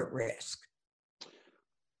more at risk?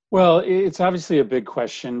 Well, it's obviously a big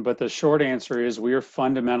question, but the short answer is we are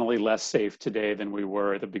fundamentally less safe today than we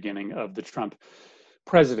were at the beginning of the Trump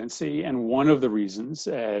presidency. And one of the reasons,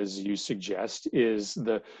 as you suggest, is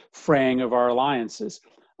the fraying of our alliances.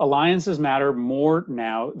 Alliances matter more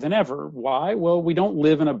now than ever. Why? Well, we don't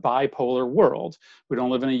live in a bipolar world. We don't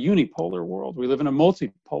live in a unipolar world. We live in a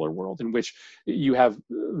multipolar world in which you have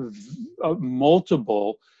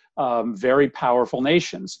multiple very powerful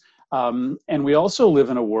nations. And we also live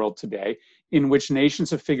in a world today in which nations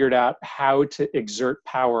have figured out how to exert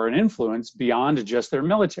power and influence beyond just their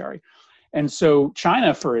military. And so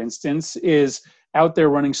China, for instance, is out there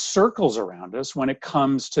running circles around us when it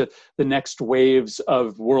comes to the next waves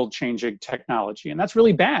of world-changing technology. And that's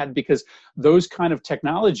really bad because those kind of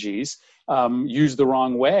technologies, used the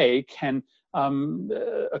wrong way, can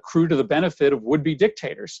accrue to the benefit of would-be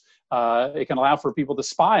dictators. It can allow for people to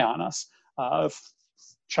spy on us,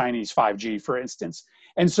 Chinese 5G, for instance.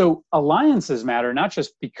 And so alliances matter not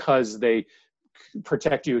just because they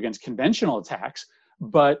protect you against conventional attacks,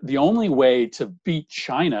 but the only way to beat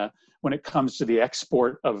China when it comes to the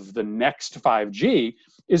export of the next 5G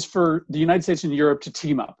is for the United States and Europe to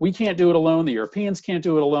team up. We can't do it alone. The Europeans can't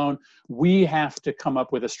do it alone. We have to come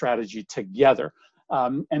up with a strategy together.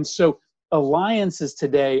 And so alliances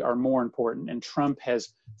today are more important, and Trump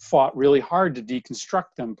has fought really hard to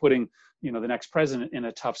deconstruct them, putting the next president in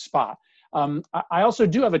a tough spot. I also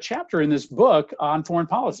do have a chapter in this book on foreign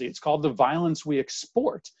policy. It's called The Violence We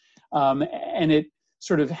Export. And it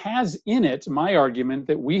sort of has in it my argument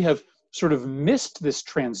that we have sort of missed this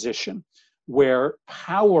transition where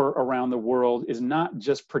power around the world is not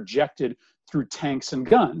just projected through tanks and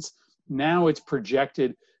guns. Now it's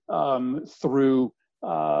projected through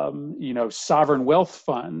sovereign wealth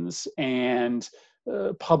funds and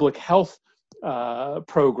public health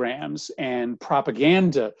programs and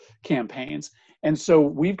propaganda campaigns. And so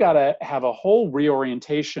we've got to have a whole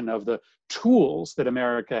reorientation of the tools that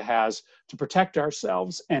America has to protect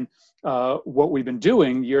ourselves. And what we've been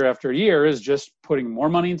doing year after year is just putting more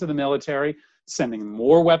money into the military, sending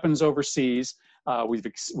more weapons overseas.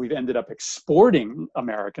 We've ended up exporting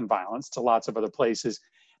American violence to lots of other places.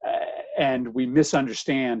 And we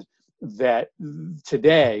misunderstand that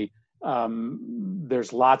today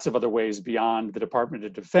there's lots of other ways beyond the Department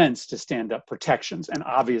of Defense to stand up protections. And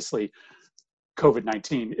obviously,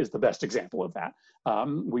 COVID-19 is the best example of that.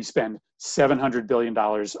 We spend $700 billion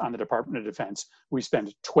on the Department of Defense. We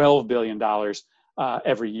spend $12 billion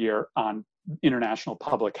every year on international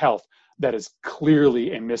public health. That is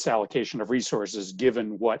clearly a misallocation of resources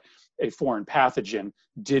given what a foreign pathogen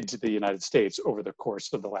did to the United States over the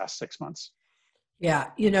course of the last 6 months.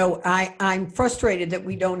 Yeah, I'm frustrated that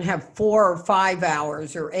we don't have 4 or 5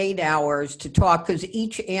 hours or 8 hours to talk, because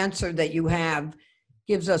each answer that you have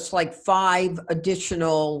gives us like 5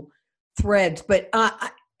 additional threads. But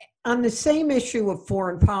on the same issue of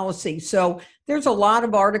foreign policy, so there's a lot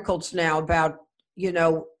of articles now about,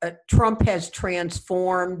 Trump has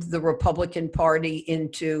transformed the Republican Party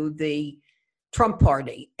into the Trump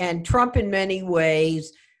Party. And Trump in many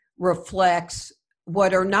ways reflects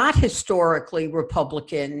what are not historically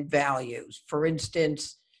Republican values. For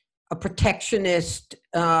instance, a protectionist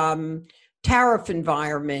tariff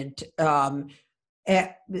environment,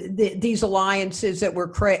 these alliances that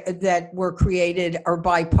were created are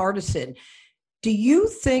bipartisan. Do you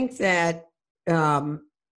think that,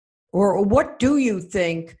 or what do you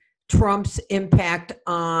think Trump's impact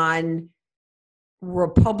on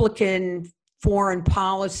Republican foreign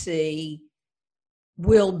policy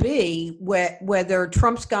will be, whether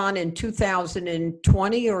Trump's gone in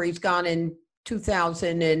 2020 or he's gone in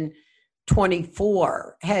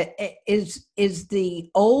 2024? Is the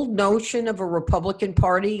old notion of a Republican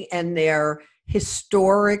Party and their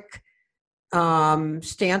historic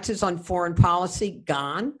stances on foreign policy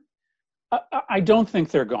gone? I don't think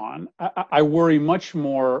they're gone. I worry much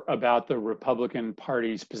more about the Republican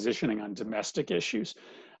Party's positioning on domestic issues.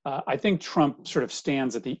 I think Trump sort of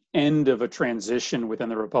stands at the end of a transition within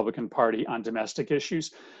the Republican Party on domestic issues.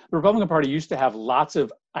 The Republican Party used to have lots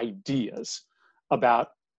of ideas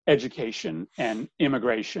about education and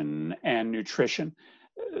immigration and nutrition.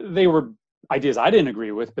 They were ideas I didn't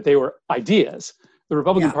agree with, but they were ideas. The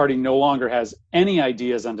Republican Party no longer has any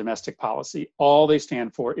ideas on domestic policy. All they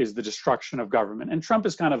stand for is the destruction of government. And Trump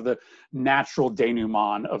is kind of the natural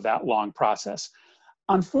denouement of that long process.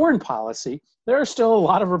 On foreign policy, there are still a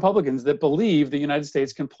lot of Republicans that believe the United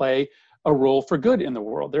States can play a role for good in the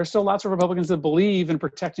world. There are still lots of Republicans that believe in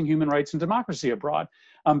protecting human rights and democracy abroad.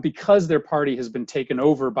 Because their party has been taken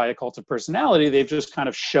over by a cult of personality, they've just kind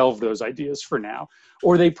of shelved those ideas for now.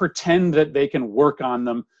 Or they pretend that they can work on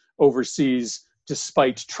them overseas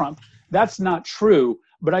despite Trump. That's not true,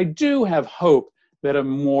 but I do have hope that a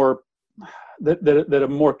more,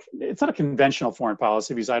 it's not a conventional foreign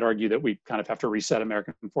policy, because I'd argue that we kind of have to reset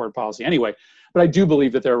American foreign policy anyway, but I do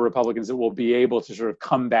believe that there are Republicans that will be able to sort of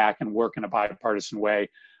come back and work in a bipartisan way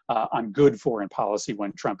on good foreign policy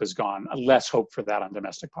when Trump is gone. Less hope for that on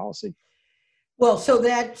domestic policy. Well, so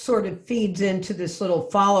that sort of feeds into this little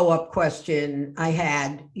follow-up question I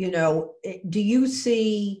had. Do you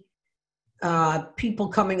see people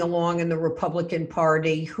coming along in the Republican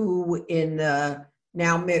Party who, in the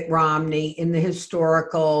now Mitt Romney, in the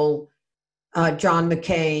historical John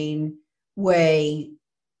McCain way,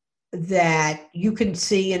 that you can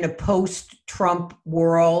see in a post-Trump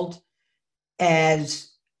world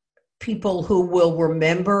as people who will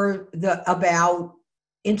remember about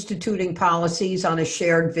instituting policies on a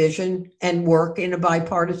shared vision and work in a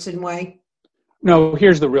bipartisan way? No,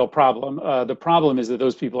 here's the real problem. The problem is that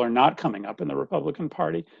those people are not coming up in the Republican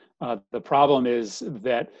Party. The problem is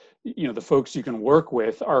that the folks you can work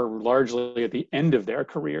with are largely at the end of their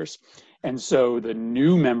careers. And so the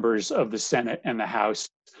new members of the Senate and the House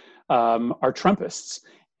are Trumpists.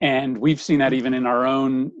 And we've seen that even in our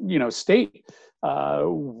own state.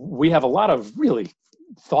 We have a lot of really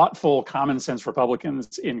thoughtful, common sense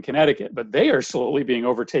Republicans in Connecticut, but they are slowly being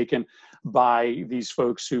overtaken by these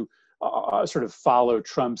folks who sort of follow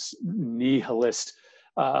Trump's nihilist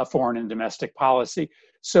foreign and domestic policy.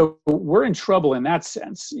 So we're in trouble in that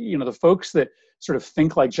sense. The folks that sort of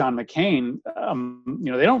think like John McCain,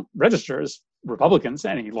 they don't register as Republicans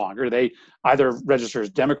any longer. They either register as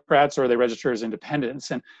Democrats or they register as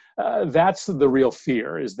independents. And that's the real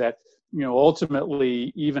fear, is that,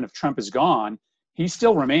 ultimately, even if Trump is gone, he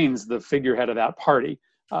still remains the figurehead of that party.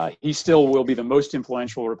 He still will be the most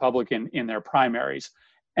influential Republican in their primaries.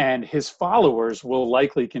 And his followers will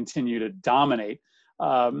likely continue to dominate.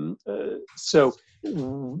 So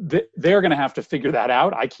they're going to have to figure that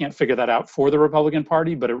out. I can't figure that out for the Republican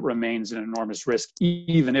Party, but it remains an enormous risk,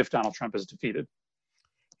 even if Donald Trump is defeated.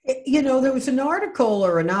 There was an article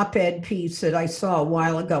or an op-ed piece that I saw a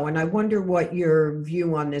while ago, and I wonder what your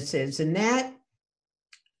view on this is. And that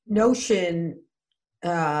notion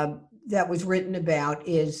that was written about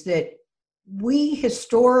is that we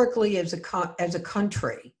historically, as a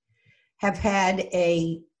country, have had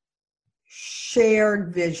a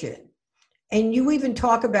shared vision. And you even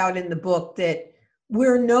talk about in the book that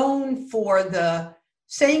we're known for the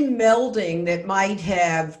same melding that might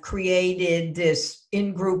have created this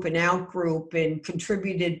in-group and out-group and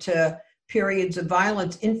contributed to periods of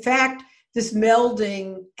violence. In fact, this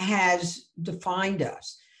melding has defined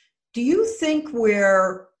us. Do you think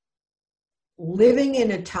we're living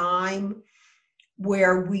in a time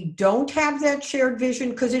where we don't have that shared vision?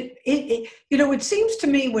 Because it seems to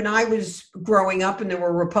me, when I was growing up and there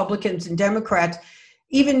were Republicans and Democrats,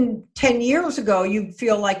 even 10 years ago, you'd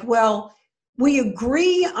feel like, well, we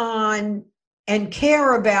agree on and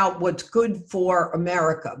care about what's good for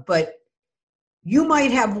America, but you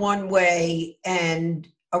might have one way and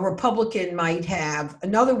a Republican might have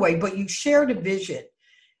another way, but you shared a vision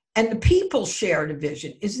and the people shared a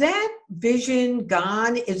vision. Is that vision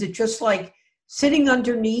gone? Is it just like sitting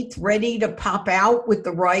underneath, ready to pop out with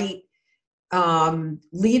the right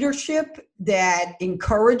leadership that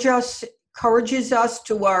encourages us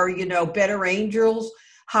to our, better angels,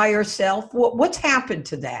 higher self? What's happened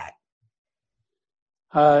to that?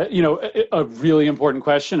 A really important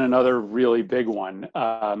question, another really big one.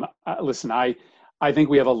 Listen, I think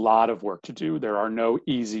we have a lot of work to do. There are no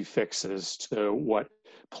easy fixes to what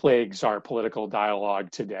plagues our political dialogue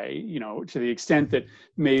today. To the extent that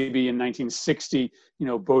maybe in 1960,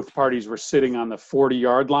 both parties were sitting on the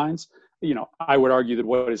 40-yard lines. I would argue that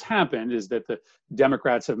what has happened is that the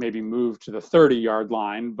Democrats have maybe moved to the 30-yard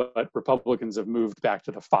line, but Republicans have moved back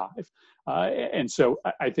to the 5. And so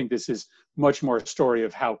I think this is much more a story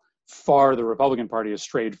of how far the Republican Party has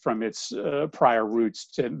strayed from its prior roots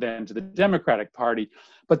than to the Democratic Party.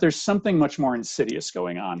 But there's something much more insidious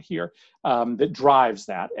going on here that drives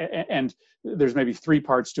that. And there's maybe 3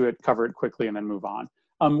 parts to it, cover it quickly and then move on.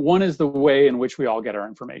 One is the way in which we all get our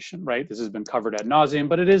information, right? This has been covered ad nauseum,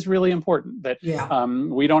 but it is really important that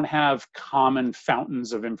we don't have common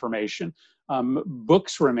fountains of information.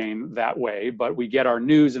 Books remain that way, but we get our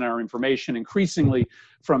news and our information increasingly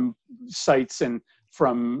from sites and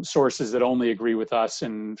from sources that only agree with us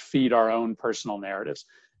and feed our own personal narratives.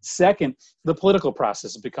 Second, the political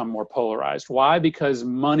process has become more polarized. Why? Because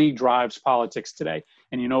money drives politics today.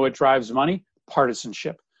 And you know what drives money?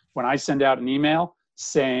 Partisanship. When I send out an email,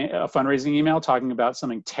 saying a fundraising email talking about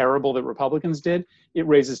something terrible that Republicans did, it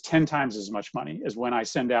raises 10 times as much money as when I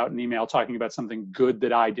send out an email talking about something good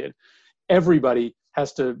that I did. Everybody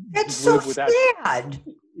has to live with that. Sad.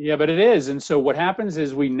 Yeah, but it is. And so what happens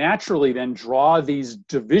is we naturally then draw these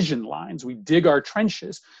division lines. We dig our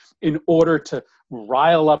trenches in order to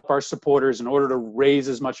rile up our supporters, in order to raise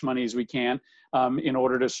as much money as we can, in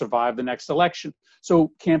order to survive the next election.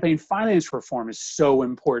 So campaign finance reform is so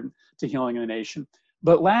important to healing the nation.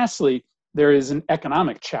 But lastly, there is an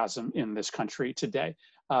economic chasm in this country today.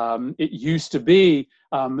 It used to be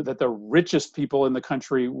that the richest people in the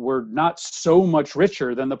country were not so much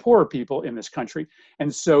richer than the poorer people in this country.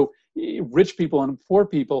 And so rich people and poor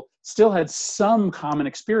people still had some common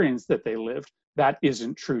experience that they lived. That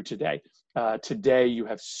isn't true today. Today, you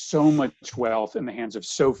have so much wealth in the hands of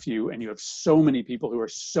so few, and you have so many people who are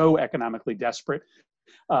so economically desperate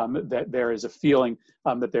that there is a feeling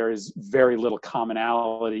that there is very little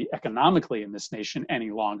commonality economically in this nation any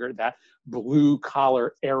longer. That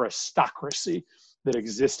blue-collar aristocracy that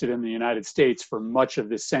existed in the United States for much of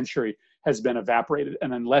this century has been evaporated.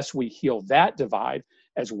 And unless we heal that divide,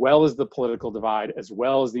 as well as the political divide, as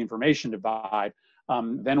well as the information divide,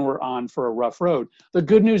 then we're on for a rough road. The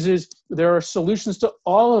good news is there are solutions to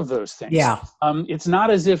all of those things. Yeah. It's not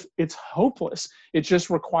as if it's hopeless. It just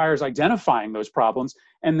requires identifying those problems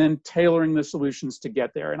and then tailoring the solutions to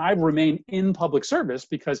get there. And I remain in public service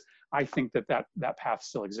because I think that path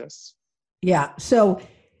still exists. Yeah. So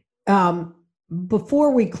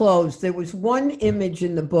before we close, there was one image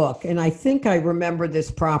in the book, and I think I remember this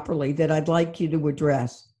properly, that I'd like you to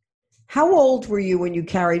address. How old were you when you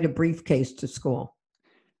carried a briefcase to school?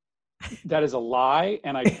 That is a lie,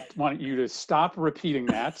 and I want you to stop repeating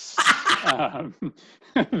that. Um,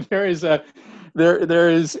 there is a there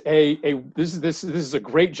is a this is a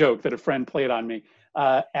great joke that a friend played on me.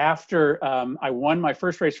 After I won my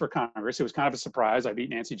first race for Congress, it was kind of a surprise. I beat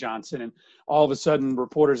Nancy Johnson, and all of a sudden,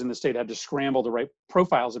 reporters in the state had to scramble to write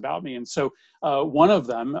profiles about me. And so, one of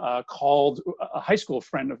them called a high school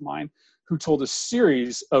friend of mine who told a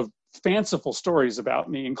series of fanciful stories about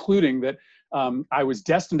me, including that I was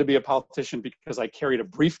destined to be a politician because I carried a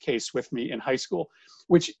briefcase with me in high school,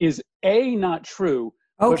 which is A, not true,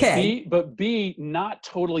 Okay. but B, not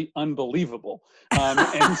totally unbelievable.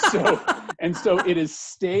 And so it has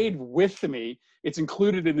stayed with me. It's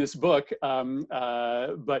included in this book,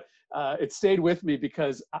 but it stayed with me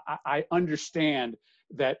because I understand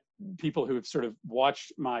that people who have sort of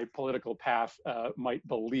watched my political path might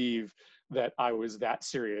believe that I was that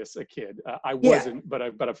serious a kid. I Yeah. wasn't,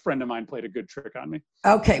 but a friend of mine played a good trick on me.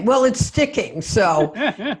 Okay. Well, it's sticking. So,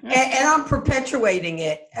 and I'm perpetuating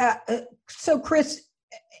it. So, Chris,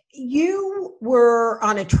 you were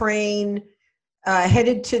on a train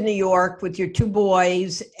headed to New York with your two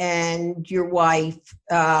boys and your wife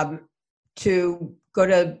to go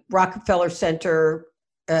to Rockefeller Center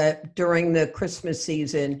during the Christmas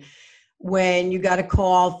season, when you got a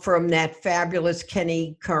call from that fabulous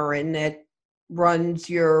Kenny Curran that runs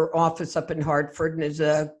your office up in Hartford and is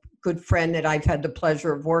a good friend that I've had the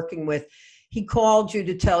pleasure of working with. He called you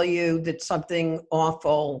to tell you that something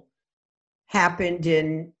awful happened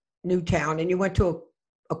in Newtown, and you went to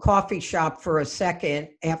a coffee shop for a second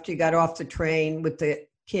after you got off the train with the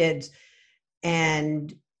kids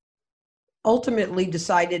and ultimately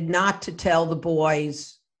decided not to tell the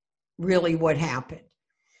boys really what happened.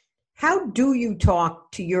 How do you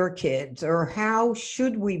talk to your kids, or how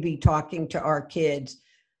should we be talking to our kids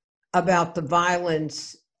about the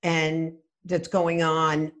violence and that's going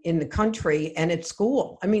on in the country and at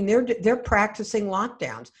school? I mean, they're practicing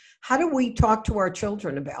lockdowns. How do we talk to our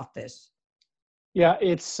children about this? Yeah,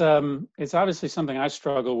 it's obviously something I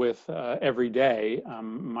struggle with every day.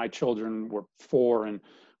 My children were 4 and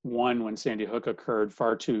 1 when Sandy Hook occurred,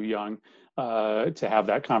 far too young to have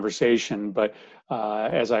that conversation. But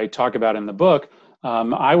as I talk about in the book,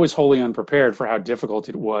 I was wholly unprepared for how difficult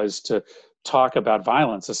it was to talk about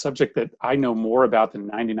violence, a subject that I know more about than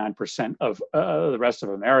 99% of the rest of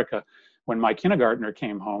America. When my kindergartner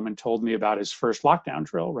came home and told me about his first lockdown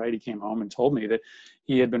drill, right? He came home and told me that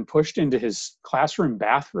he had been pushed into his classroom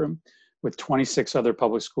bathroom with 26 other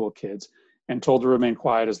public school kids and told to remain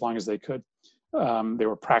quiet as long as they could. They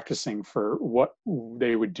were practicing for what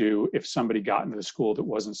they would do if somebody got into the school that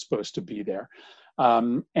wasn't supposed to be there.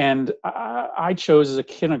 And I chose as a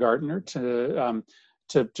kindergartner to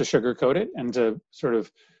sugarcoat it and to sort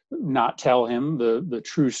of not tell him the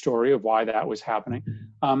true story of why that was happening.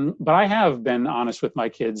 But I have been honest with my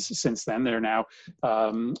kids since then. They're now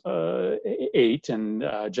 8 and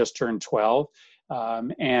just turned 12.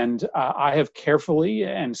 And I have carefully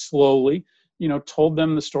and slowly, told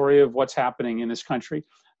them the story of what's happening in this country.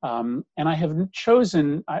 And I have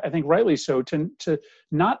chosen, I think rightly so, to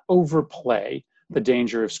not overplay the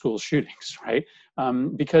danger of school shootings, right?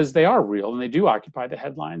 Because they are real and they do occupy the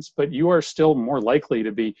headlines, but you are still more likely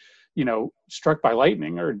to be, struck by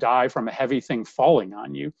lightning or die from a heavy thing falling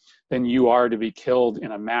on you than you are to be killed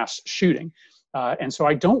in a mass shooting. And so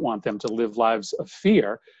I don't want them to live lives of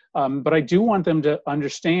fear, but I do want them to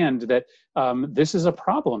understand that this is a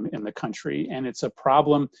problem in the country, and it's a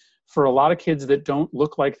problem for a lot of kids that don't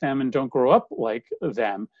look like them and don't grow up like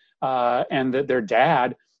them, and that their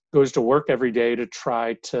dad goes to work every day to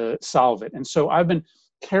try to solve it. And so I've been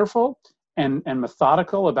careful and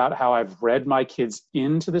methodical about how I've read my kids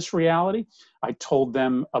into this reality. I told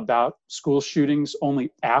them about school shootings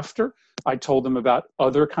only after I told them about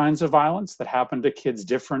other kinds of violence that happen to kids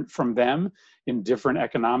different from them in different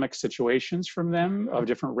economic situations from them, of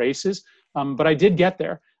different races. But I did get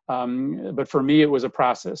there. But for me, it was a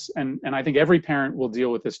process. And I think every parent will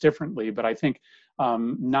deal with this differently. But I think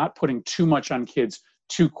not putting too much on kids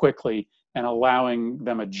too quickly and allowing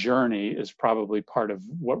them a journey is probably part of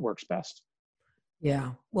what works best.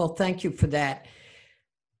 Yeah. Well, thank you for that.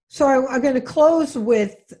 So I'm going to close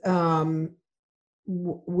with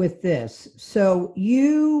this. So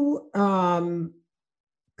you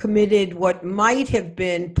committed what might have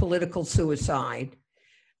been political suicide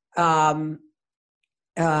a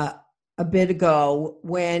bit ago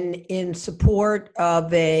when, in support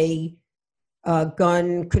of a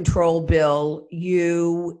gun control bill,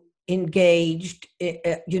 you engaged,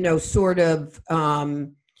 sort of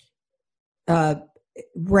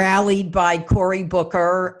rallied by Cory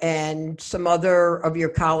Booker and some other of your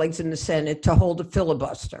colleagues in the Senate to hold a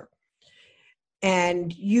filibuster.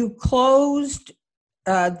 and you closed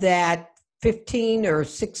that 15 or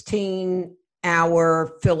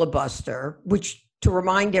 16-hour filibuster, which, to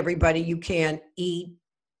remind everybody, you can't eat,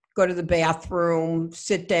 go to the bathroom,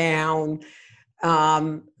 sit down.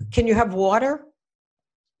 Can you have water?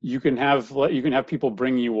 You can have people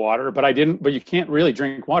bring you water, but but you can't really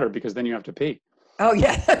drink water because then you have to pee. Oh,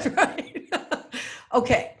 yeah, that's right.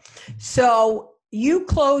 Okay. So you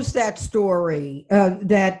closed that story,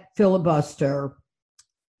 that filibuster,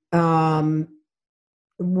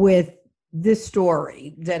 with this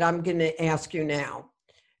story that I'm going to ask you now.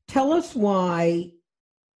 Tell us why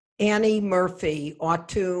Annie Murphy ought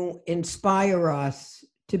to inspire us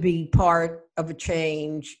to be part of a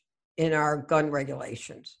change in our gun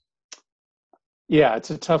regulations. Yeah,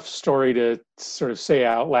 it's a tough story to sort of say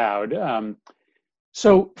out loud.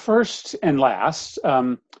 So first and last,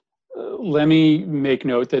 let me make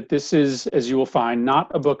note that this is, as you will find, not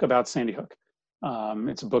a book about Sandy Hook.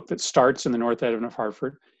 It's a book that starts in the north end of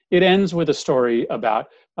Hartford. It ends with a story about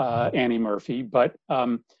Annie Murphy, but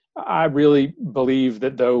I really believe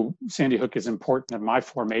that though Sandy Hook is important in my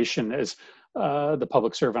formation as the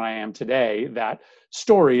public servant I am today, that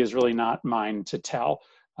story is really not mine to tell.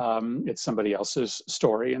 It's somebody else's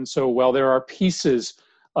story. And so while there are pieces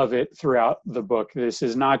of it throughout the book, this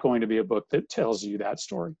is not going to be a book that tells you that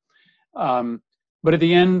story. But at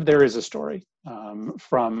the end, there is a story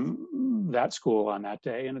from that school on that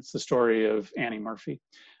day, and it's the story of Annie Murphy.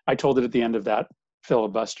 I told it at the end of that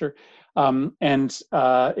filibuster. It's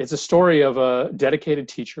a story of a dedicated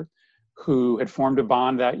teacher who had formed a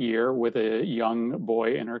bond that year with a young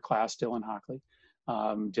boy in her class, Dylan Hockley.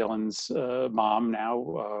 Dylan's mom now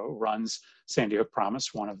runs Sandy Hook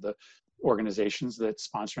Promise, one of the organizations that's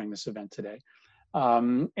sponsoring this event today.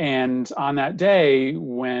 And on that day,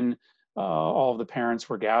 when all of the parents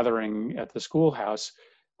were gathering at the schoolhouse,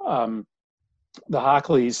 the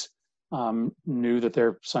Hockleys knew that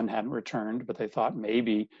their son hadn't returned, but they thought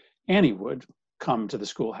maybe Annie would come to the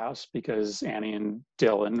schoolhouse because Annie and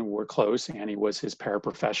Dylan were close. Annie was his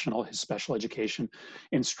paraprofessional, his special education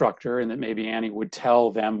instructor, and that maybe Annie would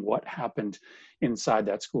tell them what happened inside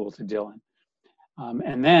that school to Dylan.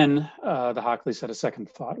 And then the Hockleys had a second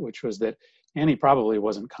thought, which was that Annie probably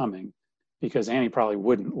wasn't coming because Annie probably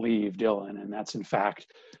wouldn't leave Dylan. And that's in fact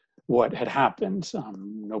what had happened.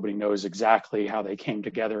 Nobody knows exactly how they came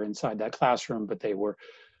together inside that classroom, but they were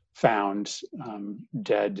found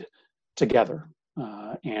dead together,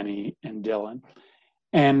 Annie and Dylan.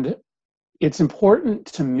 And it's important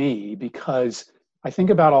to me because I think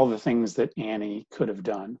about all the things that Annie could have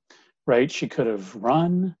done, right? She could have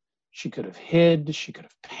run, she could have hid, she could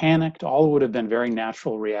have panicked. All would have been very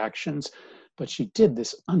natural reactions, but she did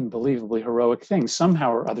this unbelievably heroic thing.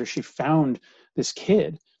 Somehow or other, she found this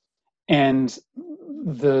kid. And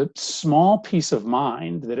the small peace of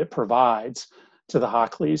mind that it provides to the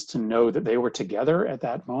Hockleys to know that they were together at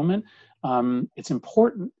that moment, it's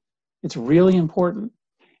important. It's really important.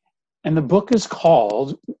 And the book is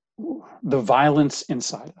called The Violence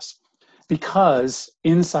Inside Us because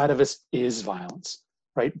inside of us is violence,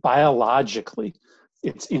 right? Biologically,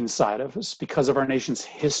 it's inside of us. Because of our nation's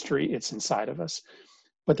history, it's inside of us.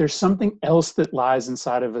 But there's something else that lies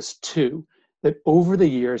inside of us too, that over the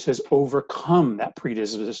years has overcome that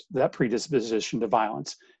predisposition to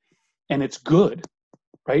violence. And it's good,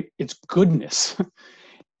 right? It's goodness.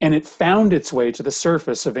 And it found its way to the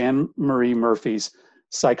surface of Anne Marie Murphy's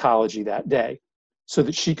psychology that day so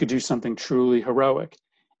that she could do something truly heroic.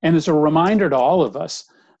 And it's a reminder to all of us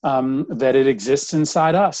that it exists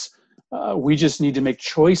inside us. We just need to make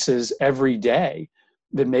choices every day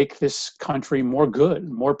that make this country more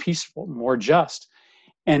good, more peaceful, more just.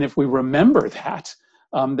 And if we remember that,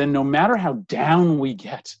 then no matter how down we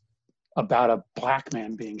get about a Black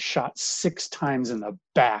man being shot 6 times in the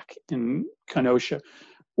back in Kenosha,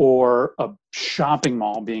 or a shopping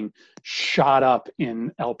mall being shot up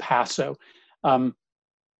in El Paso,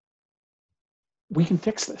 we can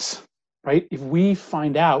fix this, right? If we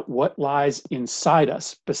find out what lies inside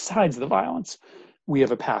us besides the violence, we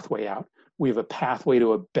have a pathway out. We have a pathway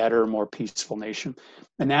to a better, more peaceful nation.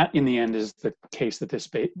 And that, in the end, is the case that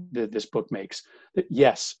this book makes. That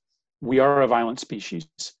yes, we are a violent species.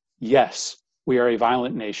 Yes, we are a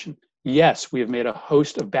violent nation. Yes, we have made a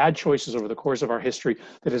host of bad choices over the course of our history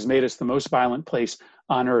that has made us the most violent place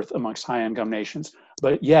on earth amongst high-income nations.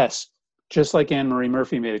 But yes, just like Anne Marie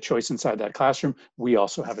Murphy made a choice inside that classroom, we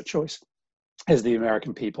also have a choice as the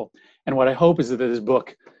American people. And what I hope is that this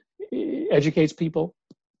book educates people,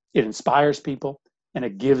 it inspires people, and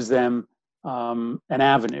it gives them an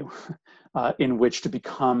avenue in which to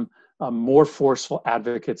become more forceful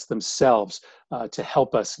advocates themselves to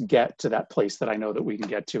help us get to that place that I know that we can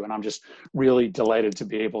get to. And I'm just really delighted to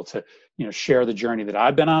be able to, share the journey that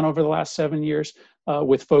I've been on over the last 7 years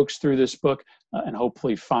with folks through this book, and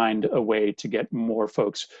hopefully find a way to get more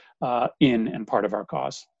folks in and part of our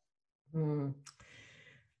cause.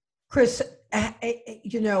 Chris,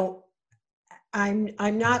 I'm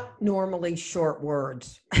not normally short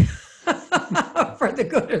words for the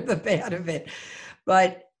good or the bad of it,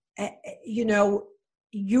 but your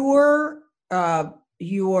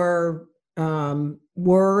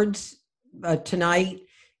words tonight,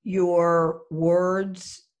 your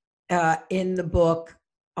words in the book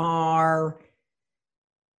are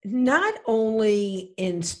not only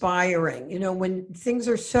inspiring, when things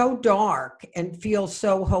are so dark and feel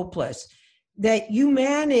so hopeless, that you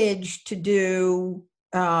manage to do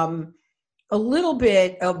a little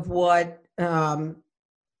bit of what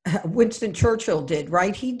Winston Churchill did,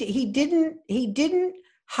 right? He didn't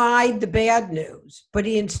hide the bad news, but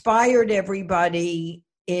he inspired everybody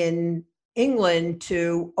in England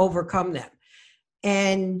to overcome them.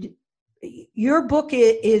 And your book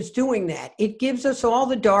is doing that. It gives us all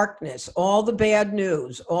the darkness, all the bad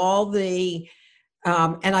news, all the,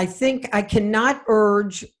 and I think I cannot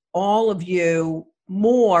urge all of you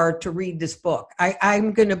more to read this book.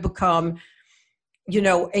 I'm going to become,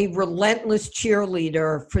 a relentless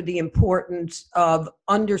cheerleader for the importance of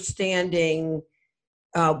understanding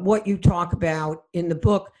what you talk about in the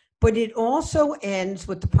book. But it also ends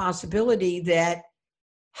with the possibility that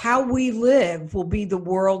how we live will be the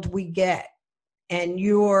world we get. And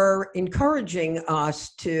you're encouraging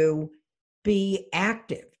us to be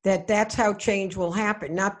active, that's how change will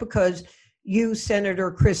happen. Not because you,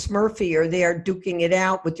 Senator Chris Murphy, are there duking it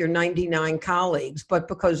out with your 99 colleagues, but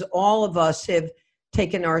because all of us have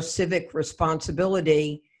taken our civic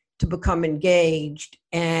responsibility to become engaged.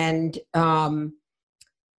 And,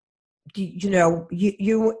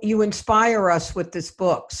 you inspire us with this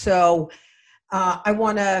book. So I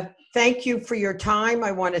want to thank you for your time.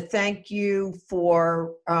 I want to thank you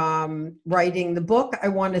for writing the book. I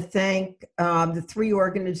want to thank the 3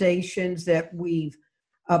 organizations that we've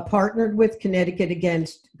partnered with: Connecticut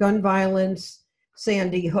Against Gun Violence,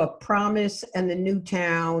 Sandy Hook Promise, and the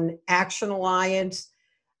Newtown Action Alliance.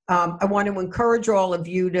 I want to encourage all of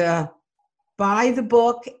you to buy the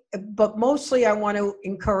book, but mostly I want to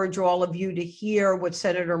encourage all of you to hear what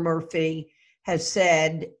Senator Murphy has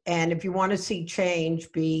said. And if you want to see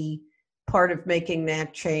change, be part of making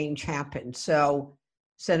that change happen. So,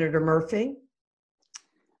 Senator Murphy?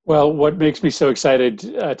 Well, what makes me so excited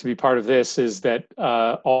to be part of this is that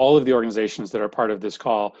all of the organizations that are part of this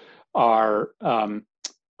call are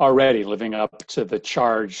already living up to the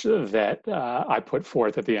charge that I put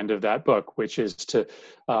forth at the end of that book, which is to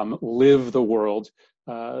live the world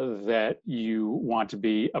that you want to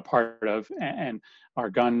be a part of. And our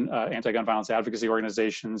anti-gun violence advocacy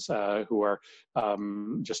organizations who are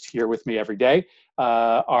just here with me every day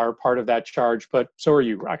are part of that charge, but so are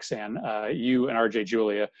you, Roxanne. You and RJ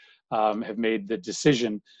Julia have made the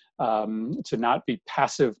decision to not be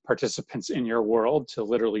passive participants in your world, to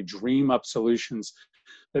literally dream up solutions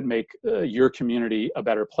that make your community a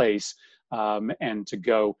better place, and to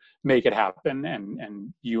go make it happen.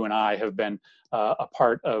 And you and I have been a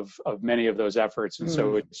part of many of those efforts. And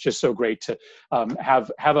so it's just so great to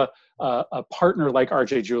have a partner like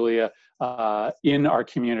RJ Julia in our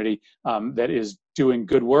community that is doing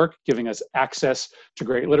good work, giving us access to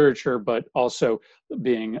great literature, but also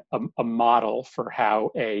being a model for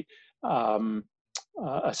how a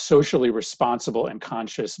socially responsible and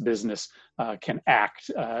conscious business can act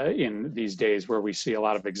in these days where we see a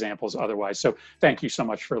lot of examples otherwise. So thank you so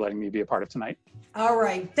much for letting me be a part of tonight. All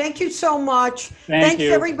right. Thank you so much. Thanks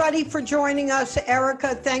you. Everybody for joining us.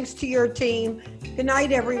 Erica, thanks to your team. Good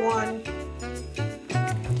night, everyone.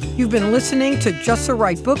 You've been listening to Just the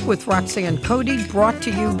Right Book with Roxanne Cody, brought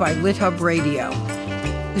to you by LitHub Radio.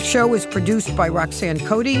 The show is produced by Roxanne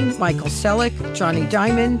Cody, Michael Selleck, Johnny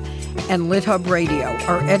Diamond, and LitHub Radio.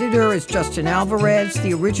 Our editor is Justin Alvarez.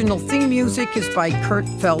 The original theme music is by Kurt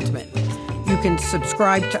Feldman. You can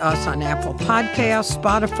subscribe to us on Apple Podcasts,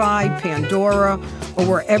 Spotify, Pandora, or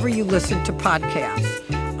wherever you listen to podcasts.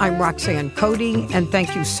 I'm Roxanne Cody, and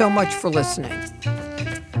thank you so much for listening.